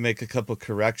 I need to make a couple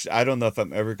corrections. I don't know if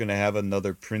I'm ever gonna have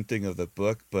another printing of the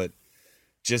book, but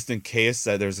just in case,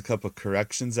 there's a couple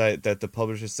corrections that the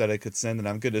publisher said I could send, and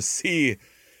I'm gonna see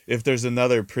if there's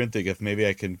another printing. If maybe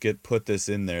I can put this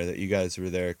in there that you guys were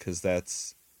there, because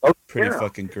that's pretty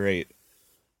fucking great.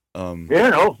 Yeah,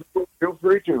 no, feel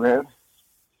free to, man.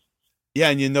 Yeah,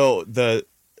 and you know,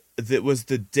 it was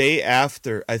the day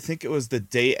after, I think it was the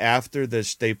day after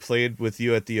they played with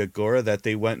you at the Agora, that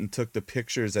they went and took the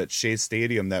pictures at Shea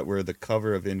Stadium that were the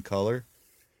cover of In Color,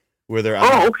 where they're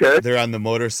on the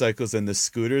motorcycles and the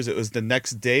scooters. It was the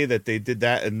next day that they did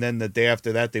that, and then the day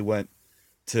after that they went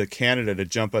to Canada to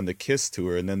jump on the Kiss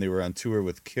tour, and then they were on tour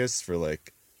with Kiss for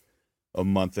like a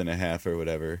month and a half or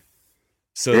whatever.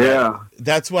 So yeah,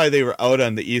 that's why they were out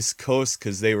on the East Coast,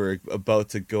 because they were about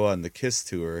to go on the Kiss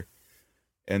tour,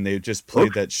 and they just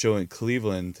played that show in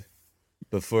Cleveland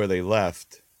before they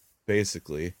left,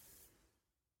 basically.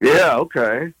 Yeah,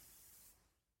 okay.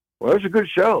 Well, it was a good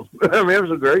show. I mean, it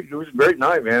was a great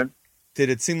night, man. Did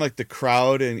it seem like the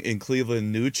crowd in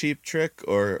Cleveland knew Cheap Trick,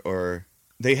 or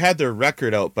they had their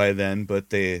record out by then, but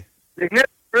they had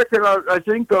the record out, I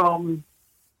think,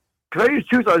 can I use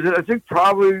 2000? I think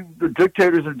probably the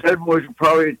Dictators and Dead Boys were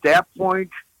probably at that point,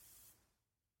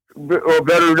 or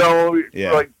better known,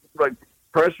 like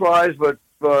press-wise, but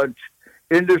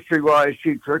industry-wise,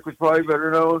 Cheap Trick was probably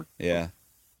better known. Yeah.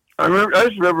 I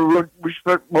just remember we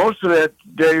spent most of that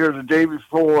day or the day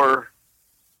before,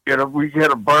 you know, we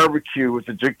had a barbecue with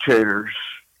the Dictators.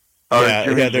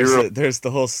 Yeah, there's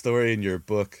the whole story in your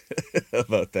book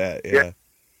about that, yeah.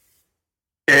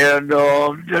 And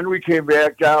then we came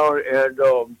back down and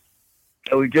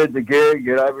we did the gig,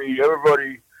 and I mean,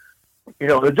 everybody, you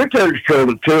know, the Dictators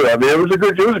killed it too. I mean, it was a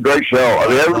great show. I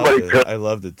mean, everybody. I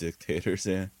love the Dictators.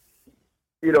 Yeah.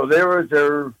 You know, they were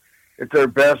at their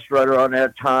best right around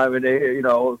that time, and they, you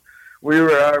know, we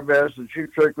were at our best, and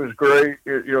Cheap Trick was great.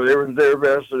 You know, they were at their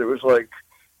best, and it was like,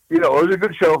 you know, it was a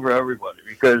good show for everybody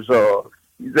because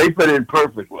they fit in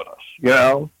perfect with us. You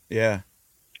know. Yeah.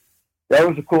 That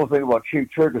was the cool thing about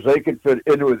Cheap Trick, is they could fit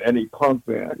in with any punk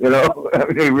band, you know? I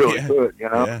mean, they really could, you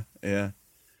know?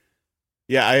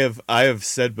 Yeah, I have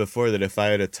said before that if I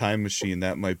had a time machine,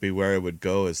 that might be where I would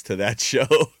go, is to that show.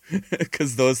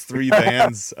 Because those three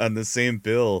bands on the same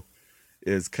bill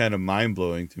is kind of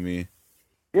mind-blowing to me.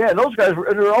 Yeah, those guys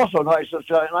they're also nice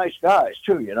guys,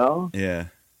 too, you know? Yeah.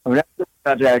 I mean, I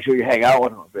got to actually hang out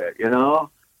with them a bit, you know?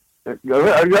 I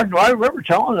remember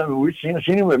telling them we'd seen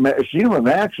him at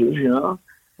Max's, you know.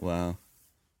 Wow.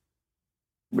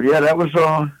 But yeah, that was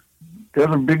a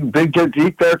big,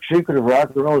 deep, dark secret of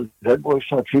rock and roll. Dead Boys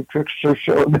saw Cheap Trick's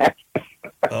show at Max's.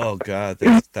 Oh God,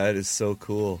 that is so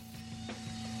cool.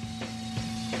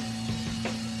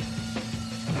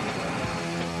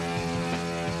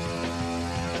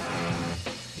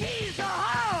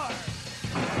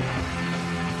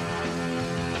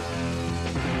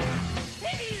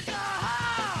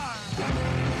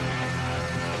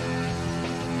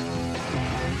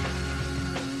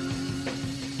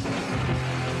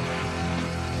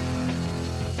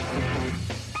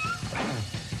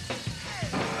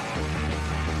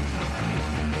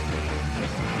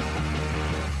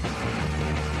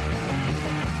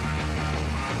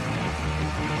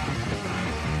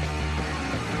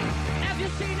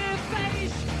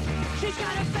 She's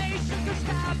got a face that can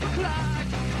stop a clock.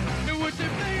 And with the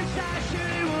face that she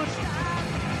won't stop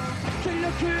to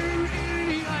look her in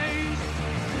the eyes.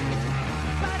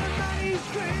 By the money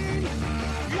screen,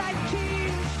 like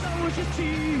tears, so is your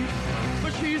teeth.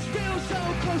 But she's still so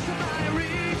close to my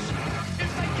reach. If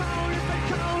I count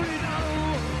it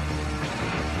all.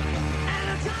 And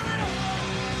I'm telling her,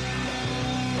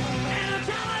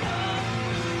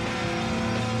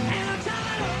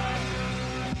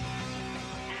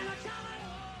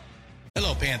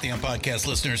 Pantheon podcast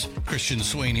listeners. Christian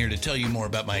Swain here to tell you more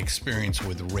about my experience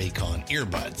with Raycon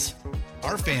earbuds.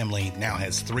 Our family now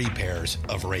has 3 pairs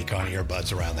of Raycon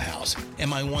earbuds around the house,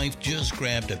 and my wife just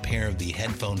grabbed a pair of the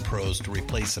Headphone Pros to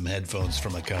replace some headphones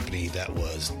from a company that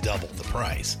was double the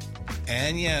price.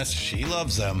 And yes, she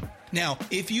loves them. Now,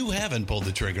 if you haven't pulled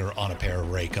the trigger on a pair of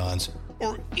Raycons,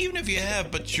 or even if you have,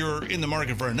 but you're in the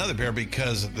market for another pair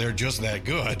because they're just that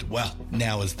good, well,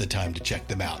 now is the time to check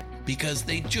them out, because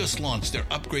they just launched their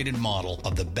upgraded model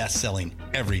of the best-selling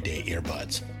everyday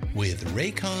earbuds. With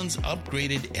Raycon's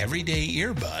upgraded everyday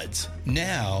earbuds,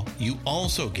 now you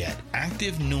also get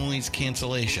active noise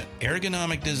cancellation,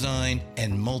 ergonomic design,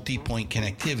 and multi-point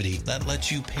connectivity that lets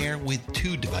you pair with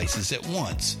 2 devices at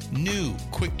once. New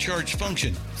quick charge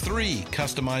function, 3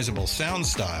 customizable sound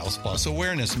styles, plus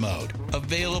awareness mode.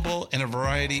 Available in a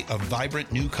variety of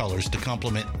vibrant new colors to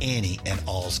complement any and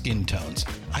all skin tones.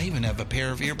 I even have a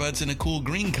pair of earbuds in a cool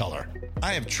green color.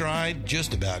 I have tried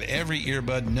just about every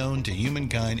earbud known to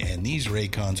humankind, and these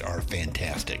Raycons are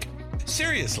fantastic.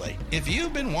 Seriously, if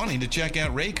you've been wanting to check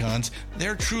out Raycons,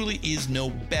 there truly is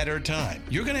no better time.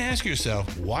 You're going to ask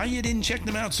yourself why you didn't check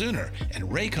them out sooner, and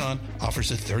Raycon offers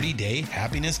a 30-day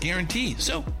happiness guarantee.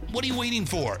 So what are you waiting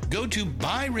for? Go to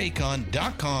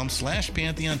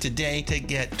buyraycon.com/Pantheon today to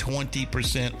get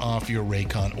 20% off your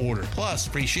Raycon order, plus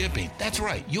free shipping. That's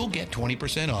right, you'll get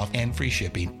 20% off and free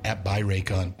shipping at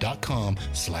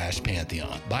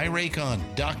buyraycon.com/Pantheon.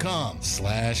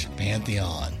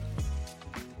 buyraycon.com/Pantheon.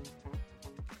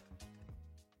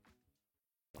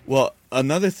 Well,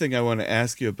 another thing I want to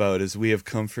ask you about is We Have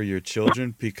Come For Your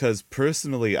Children, because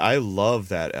personally I love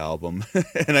that album,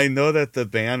 and I know that the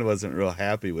band wasn't real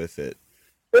happy with it.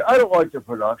 I don't like the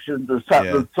production. The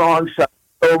song sounds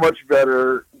so much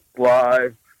better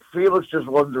live. Felix just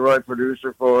wasn't the right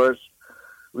producer for us.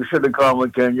 We should have gone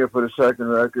with Kenya for the second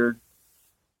record.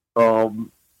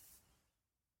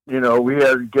 We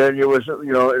had Kenya was,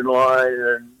 in line,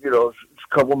 and, a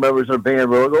couple members of the band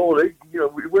were like,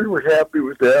 we were happy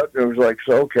with that. And it was like,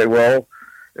 so, okay, well,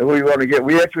 and we want to get,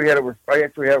 I actually had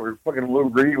fucking Lou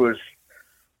Reed was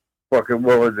fucking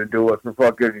willing to do it for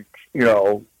fucking,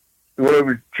 it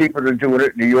was cheaper than doing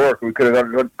it in New York. We could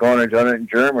have gone and done it in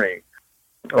Germany.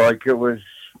 Like, it was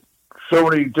so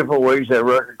many different ways that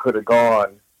record could have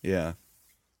gone. Yeah.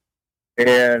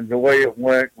 And the way it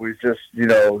went was just,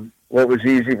 what was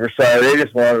easy for Saturday. They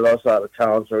just wanted us out of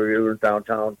town, so we were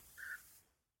downtown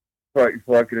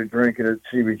fucking and drinking at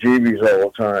CBGB's all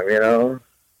the time,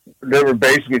 They were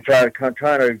basically trying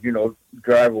to,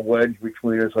 drive a wedge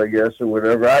between us, I guess, or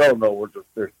whatever. I don't know what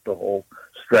the whole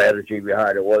strategy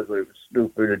behind it was, but it was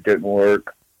stupid. It didn't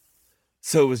work.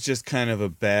 So it was just kind of a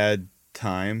bad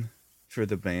time for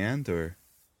the band, or?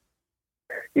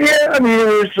 Yeah, I mean,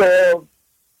 it was,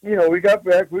 we got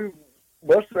back, we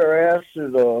busted our ass to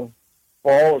the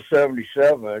fall of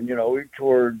 77. We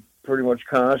toured pretty much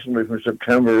constantly from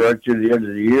September right to the end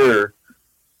of the year.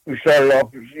 We started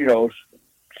off,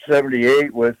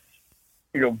 78 with,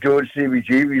 doing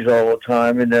CBGBs all the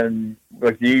time, and then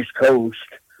like the East Coast,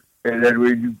 and then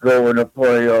we'd go in to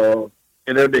play,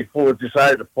 and then they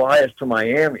decided to fly us to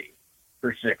Miami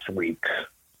for 6 weeks.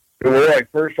 And we're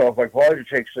like, first off, why does it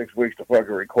take 6 weeks to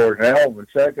fucking record an album? And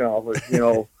second off,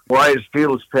 why is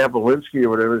Felix Papolinski or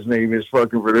whatever his name is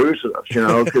fucking producing us,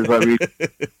 Because, I mean,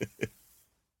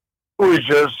 it was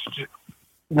just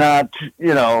not,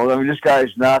 this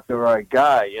guy's not the right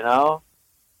guy,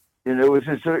 And it was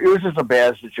just a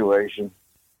bad situation.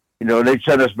 They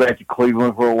sent us back to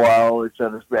Cleveland for a while. They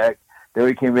sent us back. Then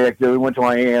we came back. Then we went to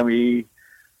Miami.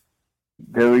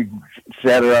 Then we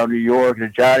sat around New York,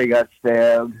 and Johnny got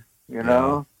stabbed,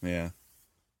 Yeah. Yeah,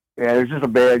 it was just a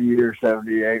bad year,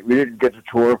 78. We didn't get to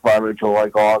tour finally until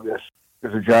like August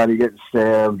because of Johnny getting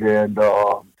stabbed. And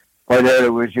by then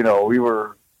it was, we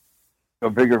were a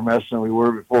bigger mess than we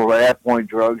were before. By that point,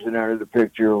 drugs had entered the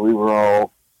picture. We were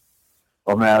all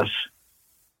a mess.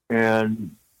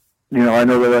 And, I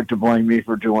know they like to blame me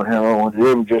for doing heroin.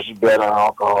 They were just as bad on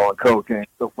alcohol and cocaine.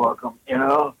 So fuck them,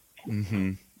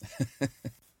 Mm-hmm.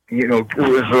 It was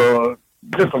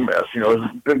just a mess. It was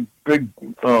a big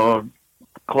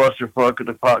clusterfuck.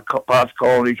 The pots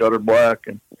calling each other black,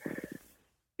 and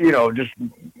just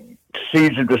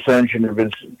seeds of dissension have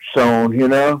been sown.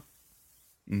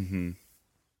 Mm-hmm.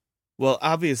 Well,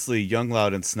 obviously, Young,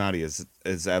 Loud, and Snotty is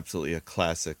absolutely a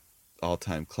classic,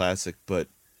 all-time classic. But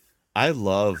I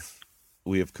love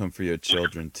We Have Come For Your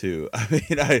Children too.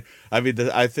 I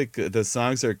think the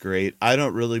songs are great. I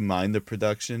don't really mind the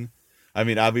production. I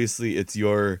mean, obviously, it's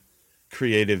your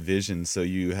creative vision, so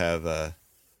you have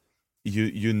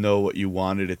you know what you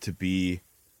wanted it to be,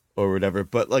 or whatever.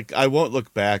 But like, I Won't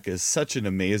Look Back is such an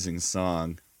amazing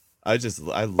song. I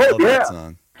love that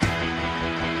song.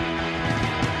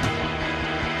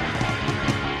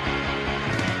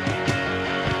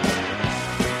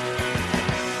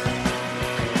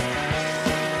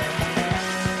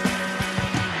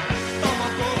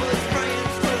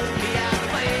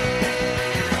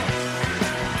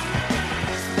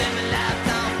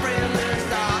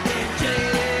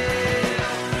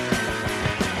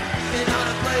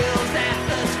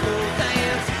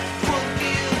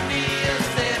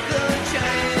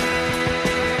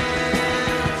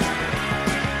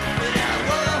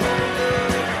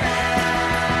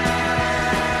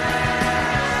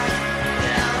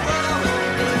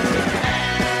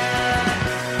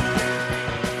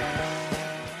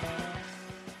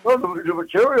 Well, the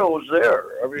material was there.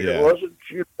 I mean, Yeah. it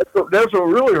wasn't. That's what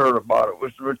really hurt about it,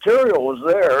 was the material was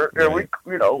there, and Right.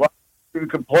 we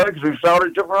could play because we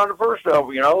sounded different on the first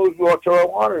album. You know, What I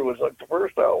Wanted was like the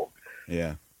first album.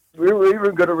 Yeah. We were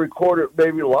even going to record it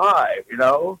maybe live. You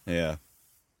know. Yeah.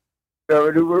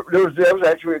 There was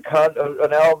actually an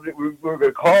album that we were going to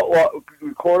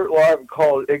record it live and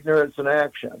call it "Ignorance in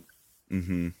Action."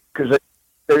 Mm-hmm. Because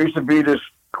there used to be this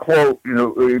quote,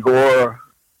 Igor,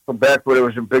 from back when it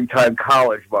was a big-time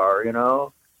college bar, you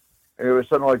know? And it was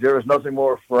something like, there was nothing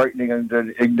more frightening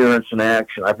than ignorance in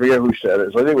action. I forget who said it.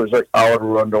 I think it was like Oliver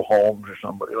Rundle Holmes or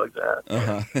somebody like that.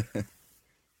 Uh-huh.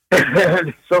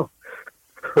 And so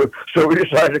we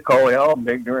decided to call the album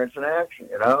Ignorance in Action,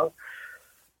 you know?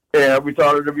 And we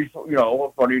thought it would be,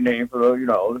 a funny name for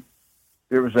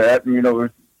there was that, and, I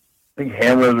think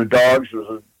Hammer of the Dogs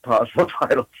was a possible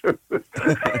title, too.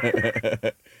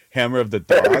 Hammer of the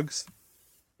Dogs?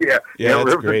 Yeah,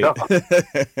 that's great.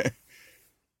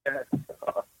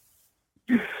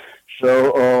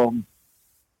 So,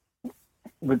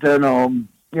 but then,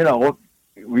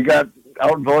 we got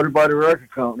outvoted by the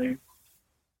record company.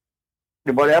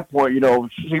 And by that point,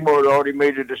 Seymour had already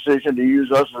made a decision to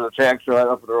use us as a tax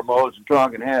write-off for the Ramones and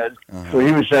Talking Heads. Uh-huh. So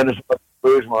he was sending us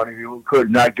blues money. He could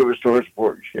not give us tour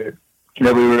support and shit. And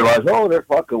then we realized, they're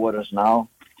fucking with us now.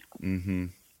 Mm-hmm.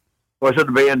 So I said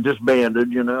the band disbanded,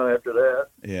 after that.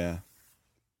 Yeah.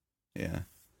 Yeah.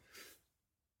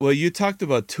 Well, you talked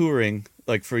about touring,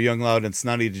 like for Young, Loud, and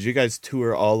Snotty. Did you guys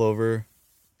tour all over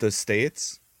the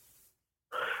States?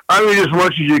 I mean, as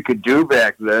much as you could do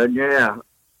back then, yeah.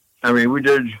 I mean, we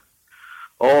did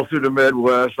all through the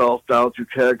Midwest, all down through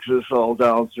Texas, all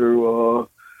down through,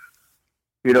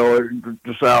 the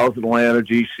South, Atlanta,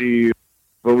 D.C.,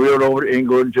 but we went over to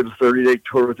England, did a 30-day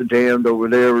tour with the Damned over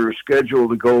there. We were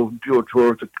scheduled to go do a tour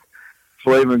with the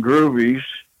Flamin' Groovies,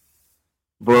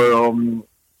 but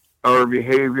our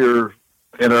behavior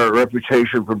and our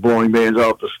reputation for blowing bands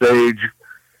off the stage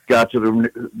got to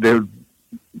the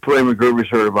Flamin' Groovies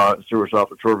heard about it and threw us off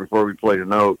the tour before we played a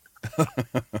note.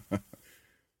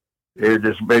 They're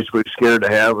just basically scared to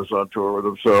have us on tour with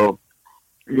them, so,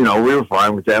 we were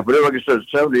fine with that. But like I said,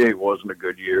 78 wasn't a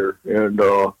good year, and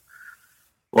a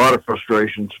lot of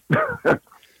frustrations. Well,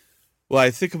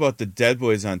 I think about the Dead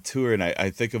Boys on tour, and I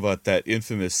think about that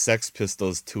infamous Sex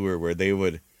Pistols tour where they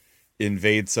would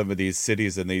invade some of these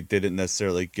cities and they didn't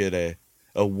necessarily get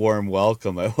a warm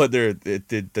welcome. I wonder,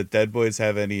 did the Dead Boys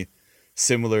have any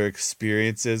similar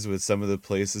experiences with some of the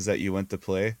places that you went to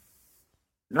play?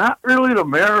 Not really in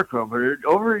America, but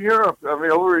over in Europe. I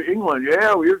mean, over in England,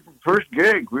 yeah, we were first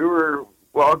gig. We were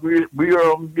we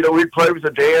played with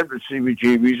the Damned at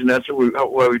CBGB's, and that's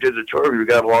why we did the tour. We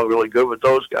got along really good with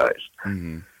those guys.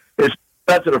 Mm-hmm. It's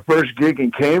got to the first gig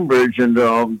in Cambridge, and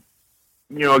got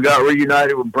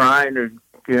reunited with Brian and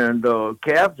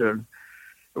Captain.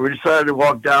 And we decided to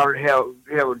walk down and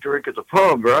have a drink at the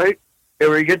pub, right?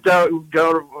 And we get down,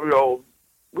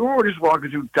 we were just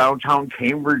walking through downtown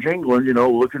Cambridge, England,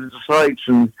 looking at the sights,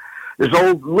 and this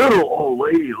little old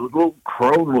lady, a little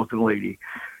crone-looking lady,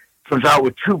 comes out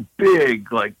with two big,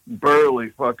 like, burly,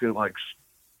 fucking, like,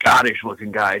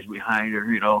 Scottish-looking guys behind her,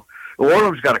 And one of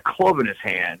them's got a club in his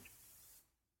hand.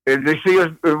 And they see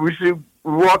us, we're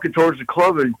walking towards the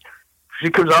club, and she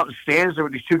comes out and stands there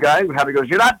with these two guys behind her and goes,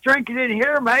 "You're not drinking in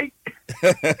here, mate."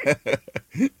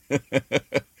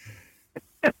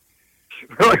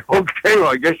 We're like, okay, well,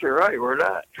 I guess you're right. We're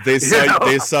not. They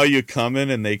saw you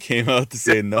coming, and they came out to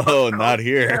say, "No, not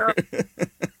here."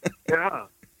 Yeah.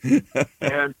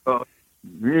 And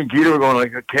me and Gita were going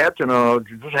like, "Captain,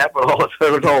 this happens all the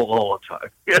time. All the time."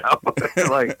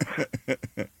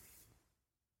 Like,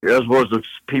 as was the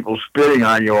people spitting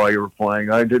on you while you were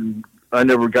playing. I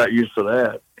never got used to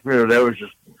that. That was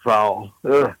just foul.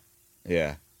 Ugh.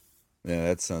 Yeah,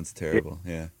 that sounds terrible.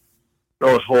 Yeah.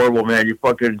 That was horrible, man.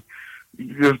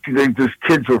 these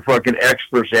kids were fucking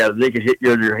experts at it. They could hit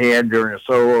you in your hand during a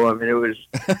solo. I mean, it was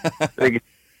they could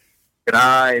an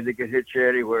eye. They could hit you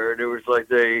anywhere. And it was like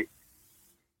the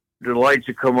lights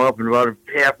would come up, and about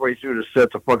halfway through the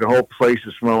set, the fucking whole place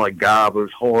would smell like gob. It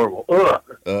was horrible. Ugh.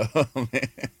 Oh man.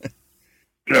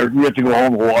 We have to go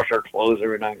home and wash our clothes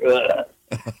every night. Ugh.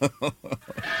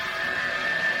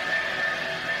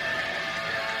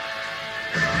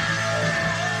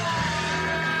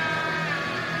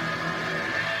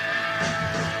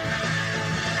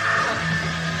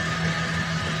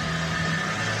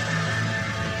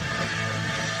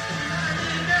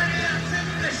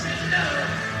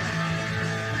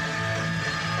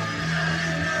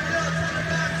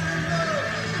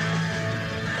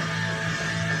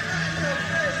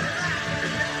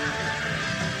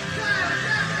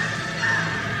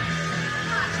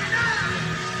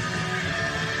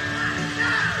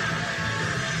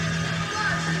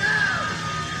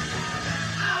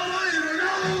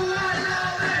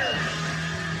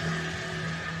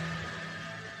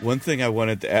 One thing I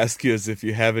wanted to ask you is if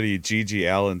you have any G.G.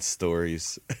 Allin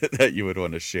stories that you would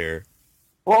want to share.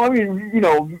 Well, I mean,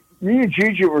 me and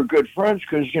Gigi were good friends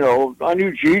because, I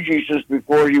knew Gigi since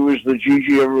before he was the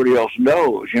Gigi everybody else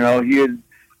knows. He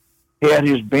had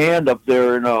his band up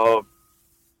there in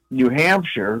New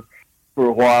Hampshire for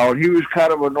a while. He was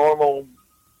kind of a normal,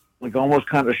 like almost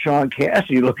kind of Sean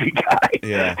Cassidy looking guy.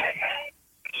 Yeah.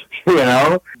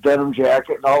 Denim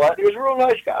jacket and all that. He was a real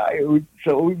nice guy.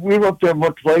 So we went up there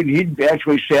much later. He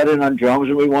actually sat in on drums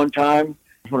with me one time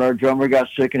when our drummer got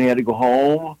sick and he had to go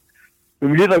home. And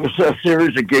we did like a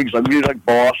series of gigs. Like we did like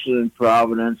Boston and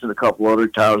Providence and a couple other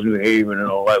towns, New Haven and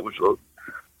all that. With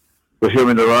him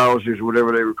and the Rousers, or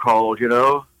whatever they were called. This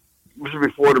was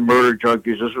before the Murder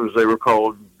Junkies. This was they were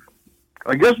called.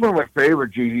 I guess one of my favorite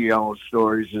G.G. Allin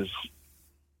stories is,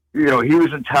 he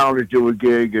was in town to do a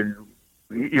gig and.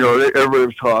 Everybody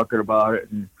was talking about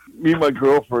it, and me and my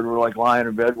girlfriend were like lying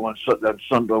in bed one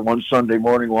Sunday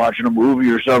morning watching a movie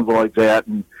or something like that,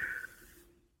 and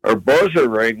our buzzer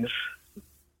rings,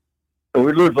 and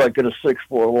we lived like in a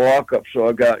 6-floor walk-up, so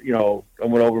I got, I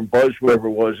went over and buzzed whoever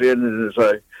was in, and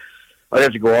as I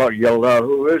had to go out and yell out,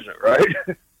 "Who is it?"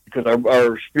 Right? Because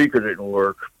our speaker didn't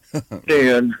work,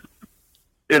 and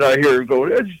I hear her go,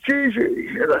 "It's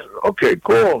Gigi," and I said, "Okay,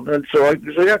 cool," and so I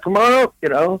said, "Yeah, come on up,"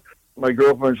 My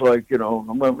girlfriend's like,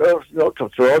 I'm like,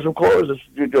 throw some clothes.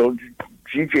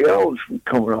 G.G. Allin's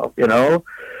coming up,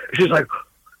 She's like,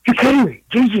 "You kidding me?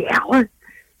 G.G. Allin?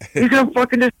 He's gonna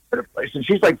fucking this place." And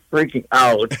she's like freaking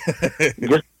out.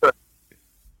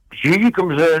 Gigi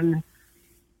comes in,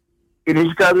 and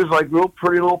he's got this like real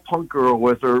pretty little punk girl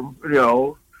with her,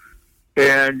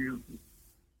 and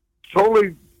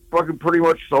totally fucking pretty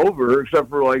much sober, except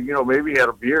for like, maybe he had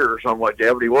a beer or something like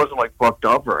that, but he wasn't like fucked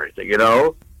up or anything,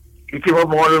 He came up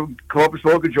and wanted to come up and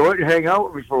smoke a joint and hang out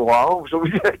with me for a while, so we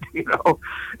did,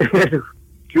 And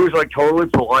he was like totally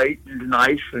polite and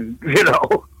nice, and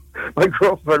my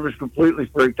girlfriend was completely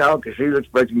freaked out because she was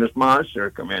expecting this monster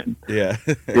to come in. Yeah.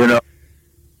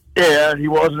 And he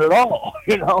wasn't at all,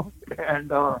 And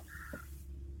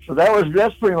so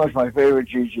that's pretty much my favorite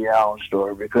G.G. Allin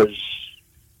story because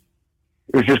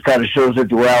it just kind of shows the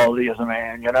duality as a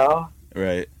man,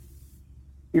 Right.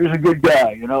 He was a good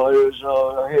guy, It was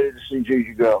I hated to see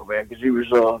Gigi go, man, because he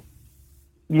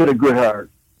had a good heart.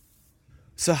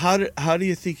 So how do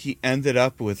you think he ended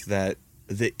up with the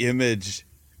image?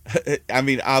 I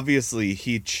mean, obviously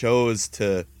he chose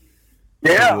to.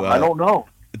 Yeah, I don't know.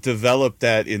 Develop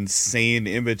that insane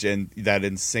image and that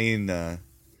insane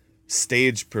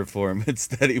stage performance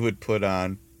that he would put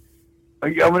on. I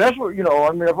mean, that's what,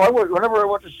 whenever I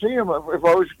went to see him, if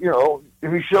I was,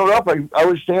 if he showed up, I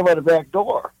would stand by the back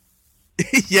door.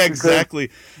 Yeah, exactly.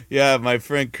 Yeah, my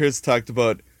friend Chris talked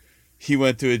about he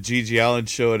went to a G.G. Allin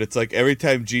show, and it's like every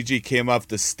time Gigi came off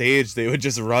the stage, they would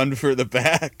just run for the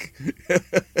back.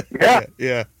 Yeah.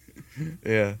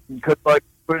 Yeah. Because, I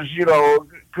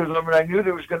knew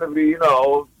there was going to be,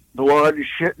 blood and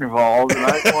shit involved, and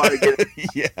I didn't want to get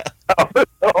Yeah.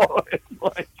 So it's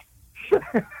like...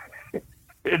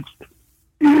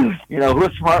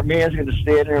 what smart man's going to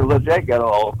stand there and let that get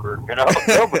all over?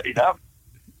 Nobody.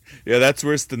 Yeah, that's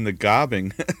worse than the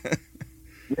gobbing.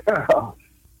 Yeah.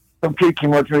 Some kid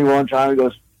came up to me one time. He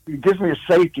goes, he gives me a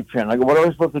safety pin. I go, "What am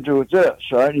I supposed to do with this?"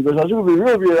 Right? He goes, "I was going to be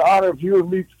really an honor if you and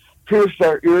me pierced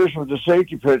our ears with the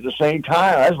safety pin at the same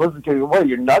time." I was listening to you. "What,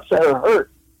 you're nuts? That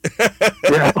hurt."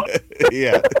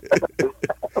 Yeah.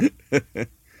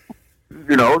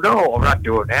 No, I'm not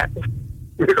doing that.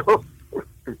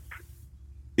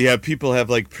 Yeah, people have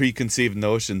like preconceived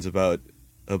notions about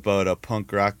a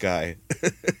punk rock guy.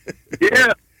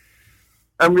 Yeah.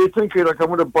 I mean, you're thinking, like, I'm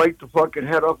going to bite the fucking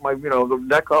head off my, the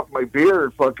neck off my beer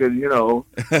and fucking,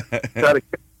 try to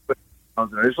get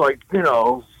something. It's like, I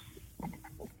don't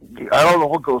know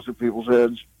what goes through people's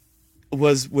heads.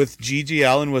 Was with G.G.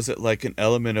 Allen, was it like an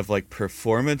element of like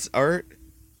performance art?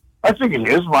 I think in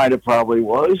his mind it probably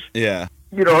was. Yeah.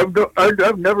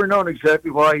 I've never known exactly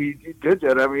why he did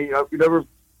that. I mean, I've never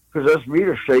possessed me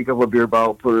to shake up a beer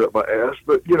bottle, put it up my ass,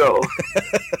 but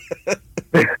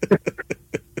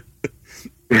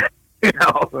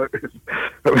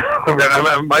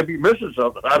I might be missing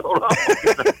something. I don't know.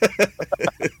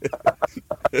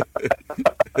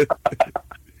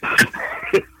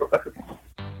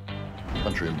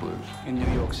 Country and blues. In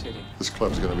New York City. This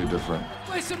club's gonna be different.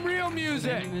 Play some real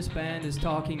music. This band is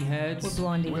Talking Heads. We're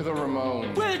Blondie. We're the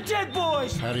Ramones. We're the Dead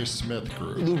Boys. Patti Smith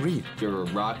Group. Lou Reed. You're a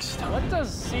rock star. What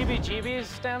does CBGB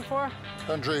stand for?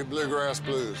 Country Bluegrass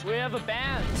Blues. We have a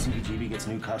band. CBGB gets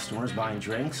new customers buying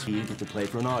drinks. You get to play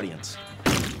for an audience.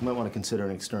 You might want to consider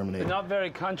an exterminator. Not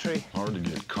very country. Hard to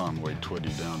get Conway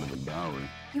Twitty down to the Bowery.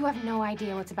 You have no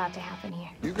idea what's about to happen here.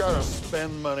 You gotta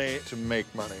spend money to make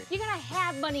money. You gotta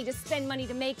have money to spend money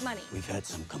to make money. We've had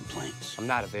some complaints. I'm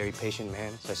not a very patient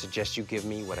man, so I suggest you give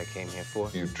me what I came here for.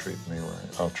 You treat me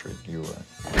right, I'll treat you right.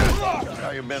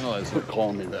 How you been, Leslie?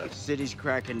 Call me that. City's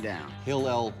cracking down.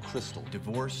 Hillel Crystal.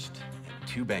 Divorced.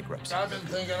 2 bankruptcies. I've been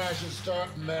thinking I should start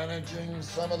managing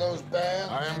some of those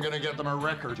bands. I am gonna get them a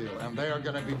record deal, and they are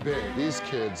gonna be big. These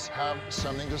kids have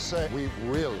something to say. We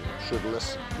really should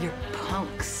listen. You're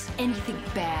punks. Anything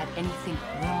bad, anything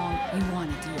wrong, you want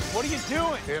to do it. What are you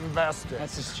doing? Investing.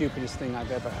 That's the stupidest thing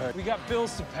I've ever heard. We got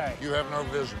bills to pay. You have no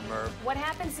vision, Merv. What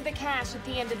happens to the cash at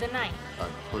the end of the night? I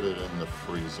put it in the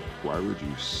freezer. Why would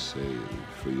you save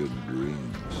for your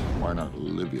dreams? Why not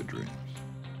live your dreams?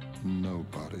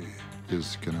 Nobody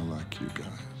is gonna like you guys,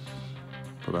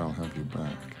 but I'll have you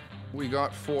back. We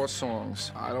got 4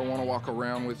 songs. I don't want to walk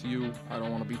around with you. I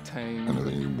don't want to be tame.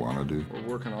 Anything you want to do? We're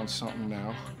working on something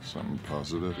now. Something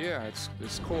positive? Yeah,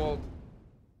 it's called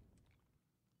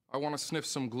I Want to Sniff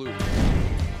Some Glue.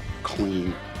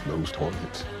 Clean those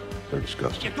toilets. They're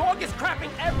disgusting. Your dog is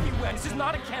crapping everywhere. This is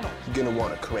not a kennel. You're gonna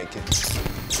want to crank it.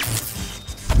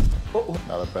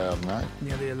 Not a bad night.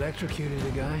 Yeah, they electrocuted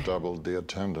the guy. Doubled the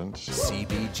attendance.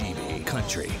 CBGB.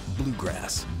 Country,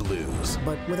 bluegrass, blues.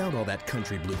 But without all that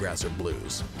country, bluegrass, or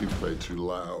blues. You play too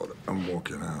loud. I'm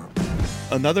walking out.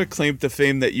 Another claim to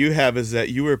fame that you have is that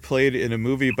you were played in a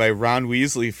movie by Ron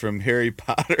Weasley from Harry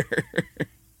Potter.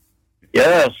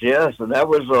 Yes, and that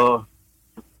was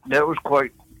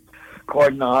quite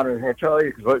an honor. I tell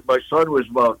you, because my son was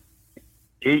about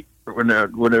 8 when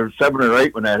they were 7 or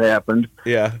 8 when that happened.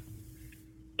 Yeah.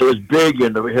 It was big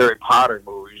in the Harry Potter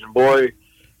movies, and boy,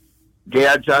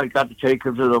 Dad got to take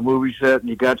him to the movie set, and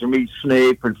he got to meet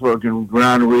Snape and fucking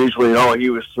Ron Weasley, and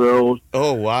he was thrilled.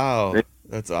 Oh wow,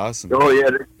 that's awesome. Oh yeah,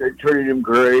 they treated him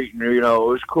great, and it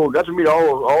was cool. Got to meet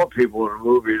all the people in the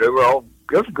movie. They were all.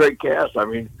 It was a great cast. I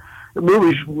mean, the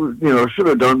movie should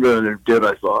have done better than it did.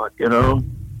 I thought,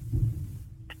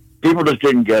 people just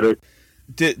didn't get it.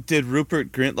 Did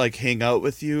Rupert Grint hang out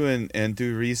with you and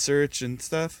do research and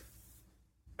stuff?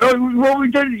 Well,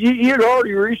 we did. He had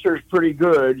already researched pretty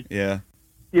good. Yeah.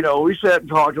 We sat and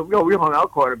talked. We hung out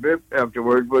quite a bit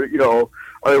afterwards. But while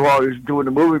he was doing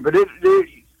the movie, but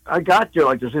I got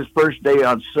there this his first day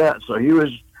on set, so he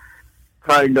was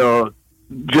kind of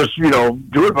just doing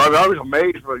it. I was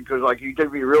amazed because he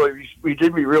did me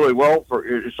really well for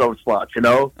some spots.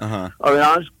 Uh-huh. I mean,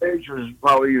 on stage was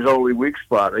probably his only weak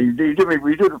spot. He did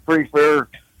a pretty fair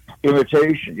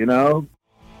imitation.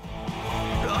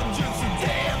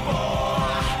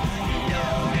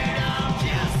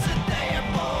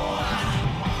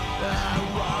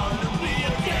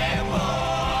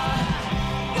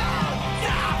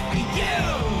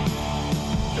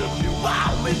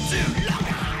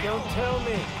 Don't tell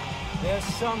me. There's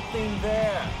something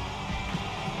there.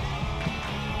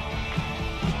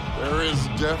 There is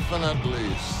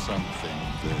definitely something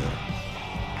there.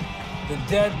 The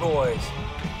Dead Boys.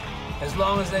 As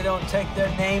long as they don't take their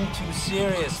name too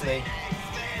seriously.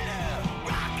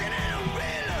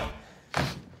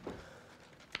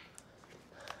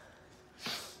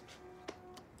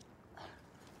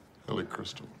 Billy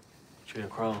Crystal. Cheetah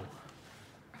Chrome.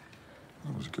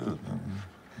 That was good.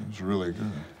 It was really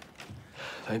good.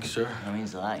 Thanks, sir. That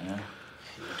means a lot, Your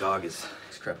dog is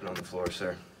creeping on the floor,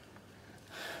 sir.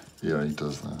 Yeah, he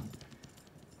does that.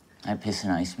 I piss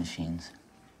in ice machines.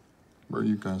 Where are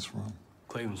you guys from?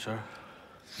 Cleveland, sir.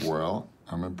 Well,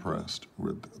 I'm impressed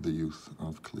with the youth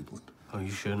of Cleveland. Oh, you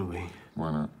shouldn't be.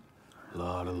 Why not? A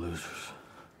lot of losers.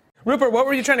 Rupert, what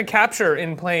were you trying to capture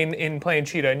in playing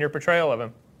Cheetah, in your portrayal of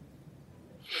him?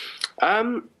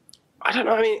 I don't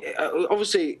know. I mean,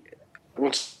 obviously, I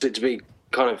wanted it to be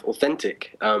kind of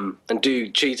authentic and do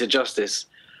Cheetah justice.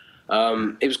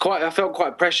 It was quite. I felt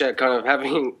quite pressure, kind of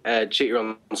having Cheetah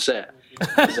on set.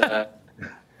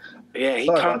 Yeah, he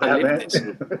kind of lived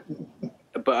it.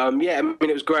 But yeah, I mean,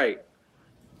 it was great.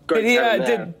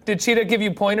 Did Cheetah give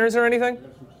you pointers or anything?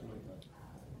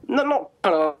 No, not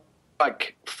kind of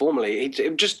like formally.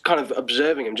 It just kind of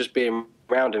observing him, just being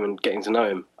around him and getting to know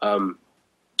him.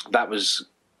 That was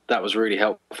really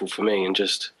helpful for me, and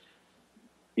just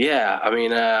I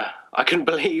mean, I couldn't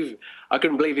believe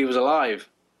he was alive.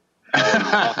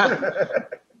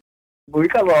 We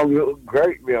got along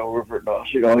great, Rupert Noss.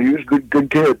 He was a good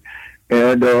kid,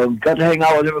 and got to hang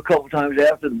out with him a couple times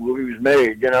after the movie was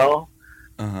made.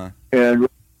 And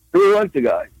really liked the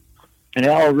guy. And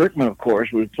Alan Rickman, of course,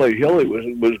 who played Hilly, was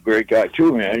a great guy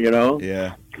too, man.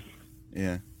 Yeah.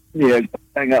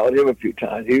 Hang out with him a few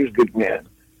times. He was a good man.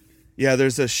 Yeah,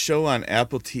 there's a show on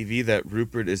Apple TV that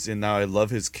Rupert is in now. I love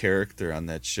his character on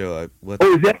that show. Is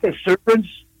that The Servants?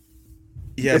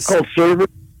 Yes. They're called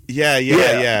Servants? Yeah.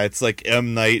 It's like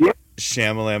M. Night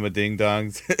Shyamalama Ding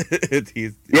Dongs.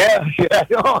 Yeah.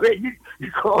 Oh,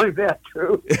 you call him that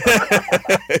too?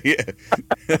 Yeah.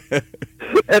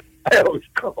 I always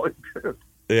call him too.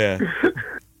 Yeah.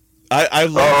 I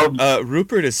love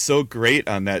Rupert is so great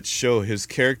on that show. His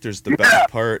character's the best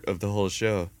part of the whole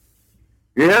show.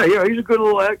 Yeah, he's a good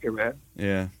little actor, man.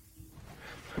 Yeah.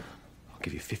 I'll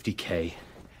give you $50K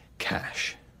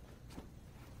cash.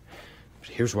 But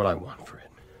here's what I want for it.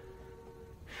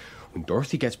 When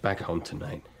Dorothy gets back home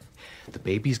tonight, the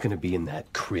baby's gonna be in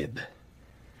that crib.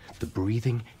 The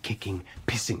breathing, kicking,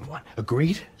 pissing one.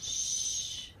 Agreed?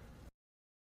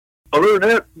 Other than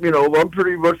that, I'm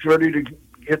pretty much ready to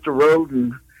hit the road,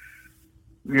 and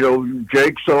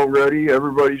Jake's all ready.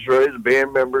 Everybody's ready. The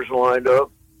band members lined up.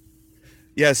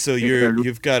 Yeah, so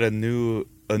you've got a new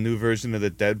version of the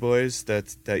Dead Boys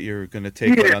that you're going to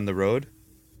take out on the road?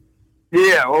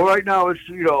 Yeah, well, right now it's,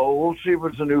 we'll see if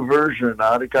it's a new version or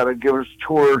not. It got to give us a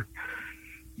tour.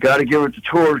 Got to give it the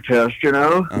tour test,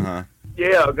 Uh-huh.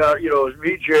 Yeah, I got, it's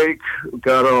me, Jake. We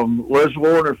got Les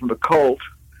Warner from The Cult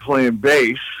playing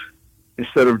bass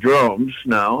instead of drums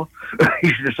now.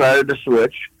 He's decided to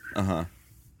switch. Uh-huh.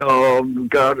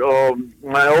 Got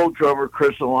my old drummer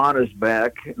Chris Alana's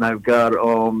back, and I've got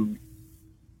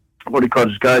what do you call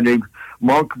this guy named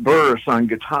Monk Burris on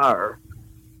guitar.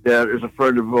 That is a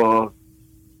friend of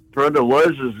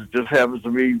Les's. It just happens to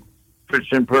be fits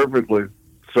in perfectly.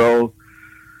 So,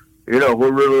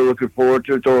 we're really looking forward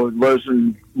to it. So Les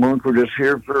and Monk were just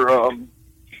here for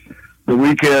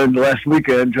last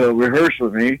weekend to rehearse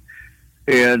with me.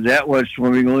 And that went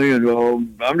swimmingly, and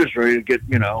I'm just ready to get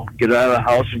out of the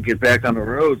house and get back on the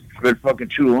road. It's been fucking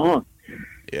too long.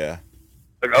 Yeah.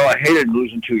 Like, I hated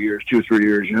losing 2 or 3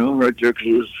 years, right there, because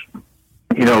it was,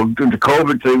 the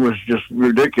COVID thing was just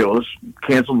ridiculous.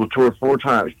 Canceled the tour 4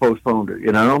 times, postponed it,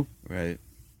 Right.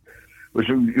 Which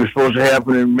was supposed to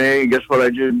happen in May. Guess what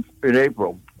I did in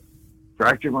April?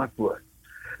 Fractured my foot.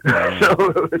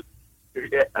 So,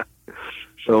 yeah.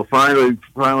 So finally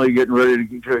getting ready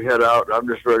to head out. I'm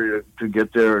just ready to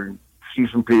get there and see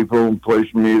some people and play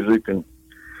some music and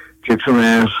kick some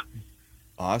ass.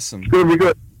 Awesome. It's gonna be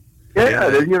good. Yeah.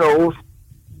 Then,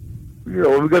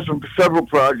 we got several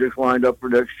projects lined up for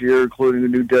next year, including a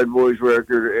new Dead Boys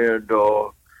record and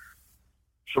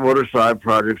some other side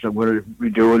projects I'm going to be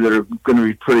doing that are going to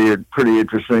be pretty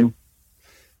interesting.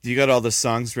 Do you got all the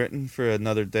songs written for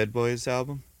another Dead Boys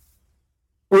album?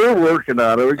 We're working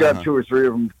on it. We got 2 or 3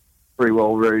 of them pretty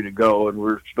well ready to go, and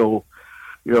we're still,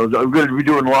 I'm going to be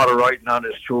doing a lot of writing on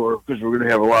this tour because we're going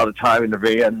to have a lot of time in the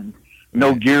van and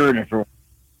no gear in it. So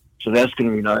that's going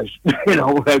to be nice. We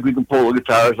can pull the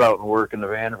guitars out and work in the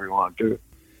van if we want to.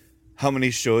 How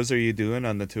many shows are you doing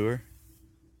on the tour?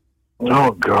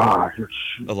 Oh God, it's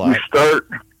a lot. We start,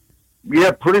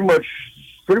 pretty much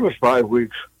 5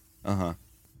 weeks.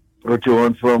 We're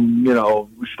doing from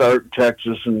we start in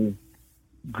Texas and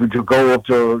to go up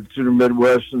to the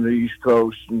Midwest and the East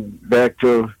Coast and back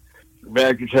to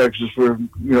Texas.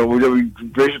 We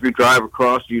basically drive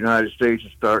across the United States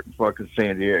and start in fucking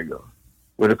San Diego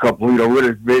with a couple.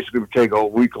 We'd basically take a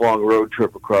week-long road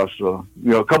trip across. A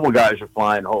couple of guys are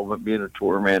flying home, being a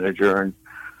tour manager and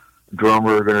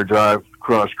drummer are going to drive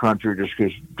cross country just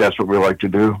because that's what we like to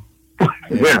do.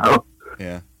 Yeah.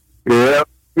 Yeah.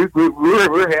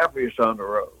 We're happiest on the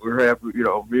road. We're happy, me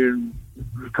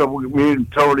and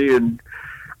Tony and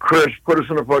Chris put us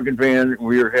in a fucking van.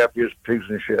 We are happy as pigs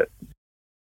and shit.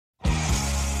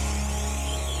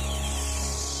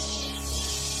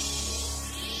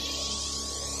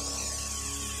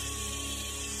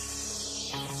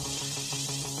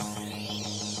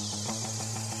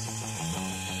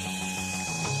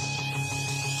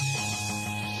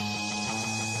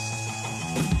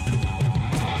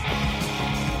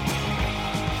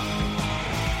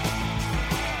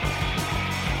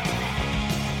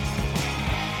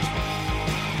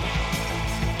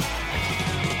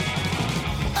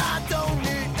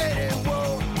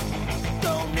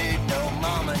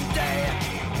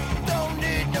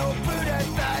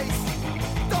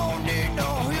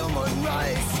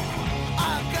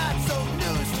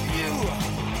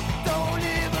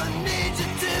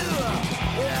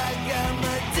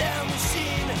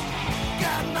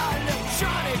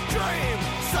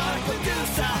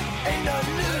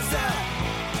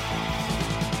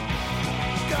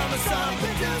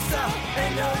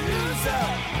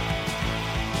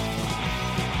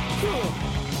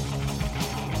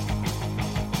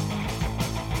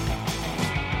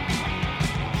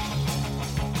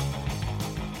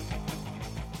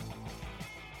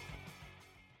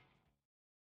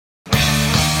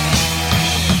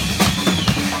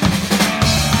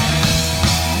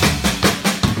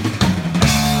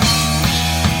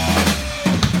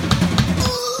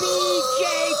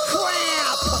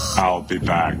 I'll be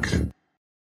back.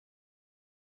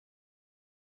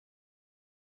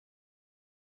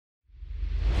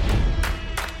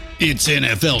 It's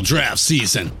NFL draft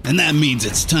season, and that means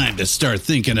it's time to start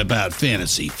thinking about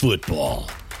fantasy football.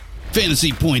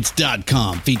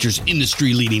 FantasyPoints.com features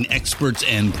industry-leading experts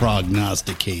and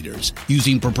prognosticators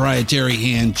using proprietary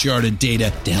hand-charted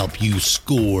data to help you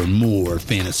score more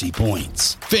fantasy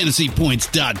points.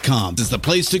 FantasyPoints.com is the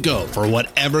place to go for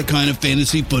whatever kind of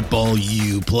fantasy football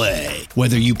you play.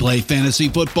 Whether you play fantasy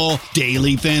football,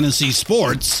 daily fantasy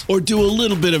sports, or do a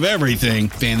little bit of everything,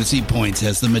 Fantasy Points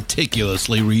has the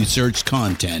meticulously researched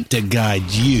content to guide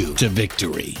you to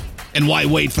victory. And why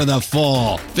wait for the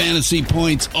fall? Fantasy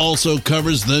Points also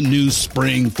covers the new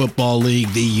spring football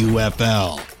league, the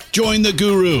UFL. Join the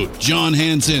guru, John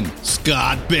Hansen,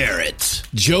 Scott Barrett,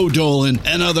 Joe Dolan,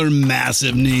 and other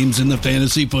massive names in the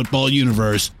fantasy football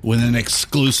universe with an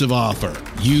exclusive offer.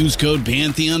 Use code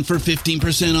Pantheon for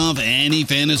 15% off any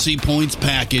Fantasy Points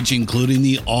package, including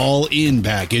the all-in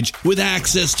package, with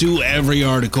access to every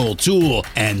article, tool,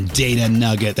 and data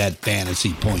nugget that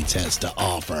Fantasy Points has to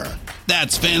offer.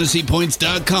 That's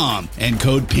FantasyPoints.com and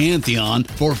code Pantheon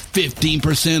for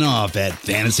 15% off at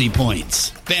Fantasy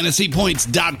Points.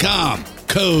 FantasyPoints.com,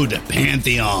 code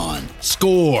Pantheon.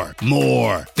 Score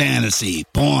more fantasy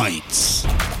points.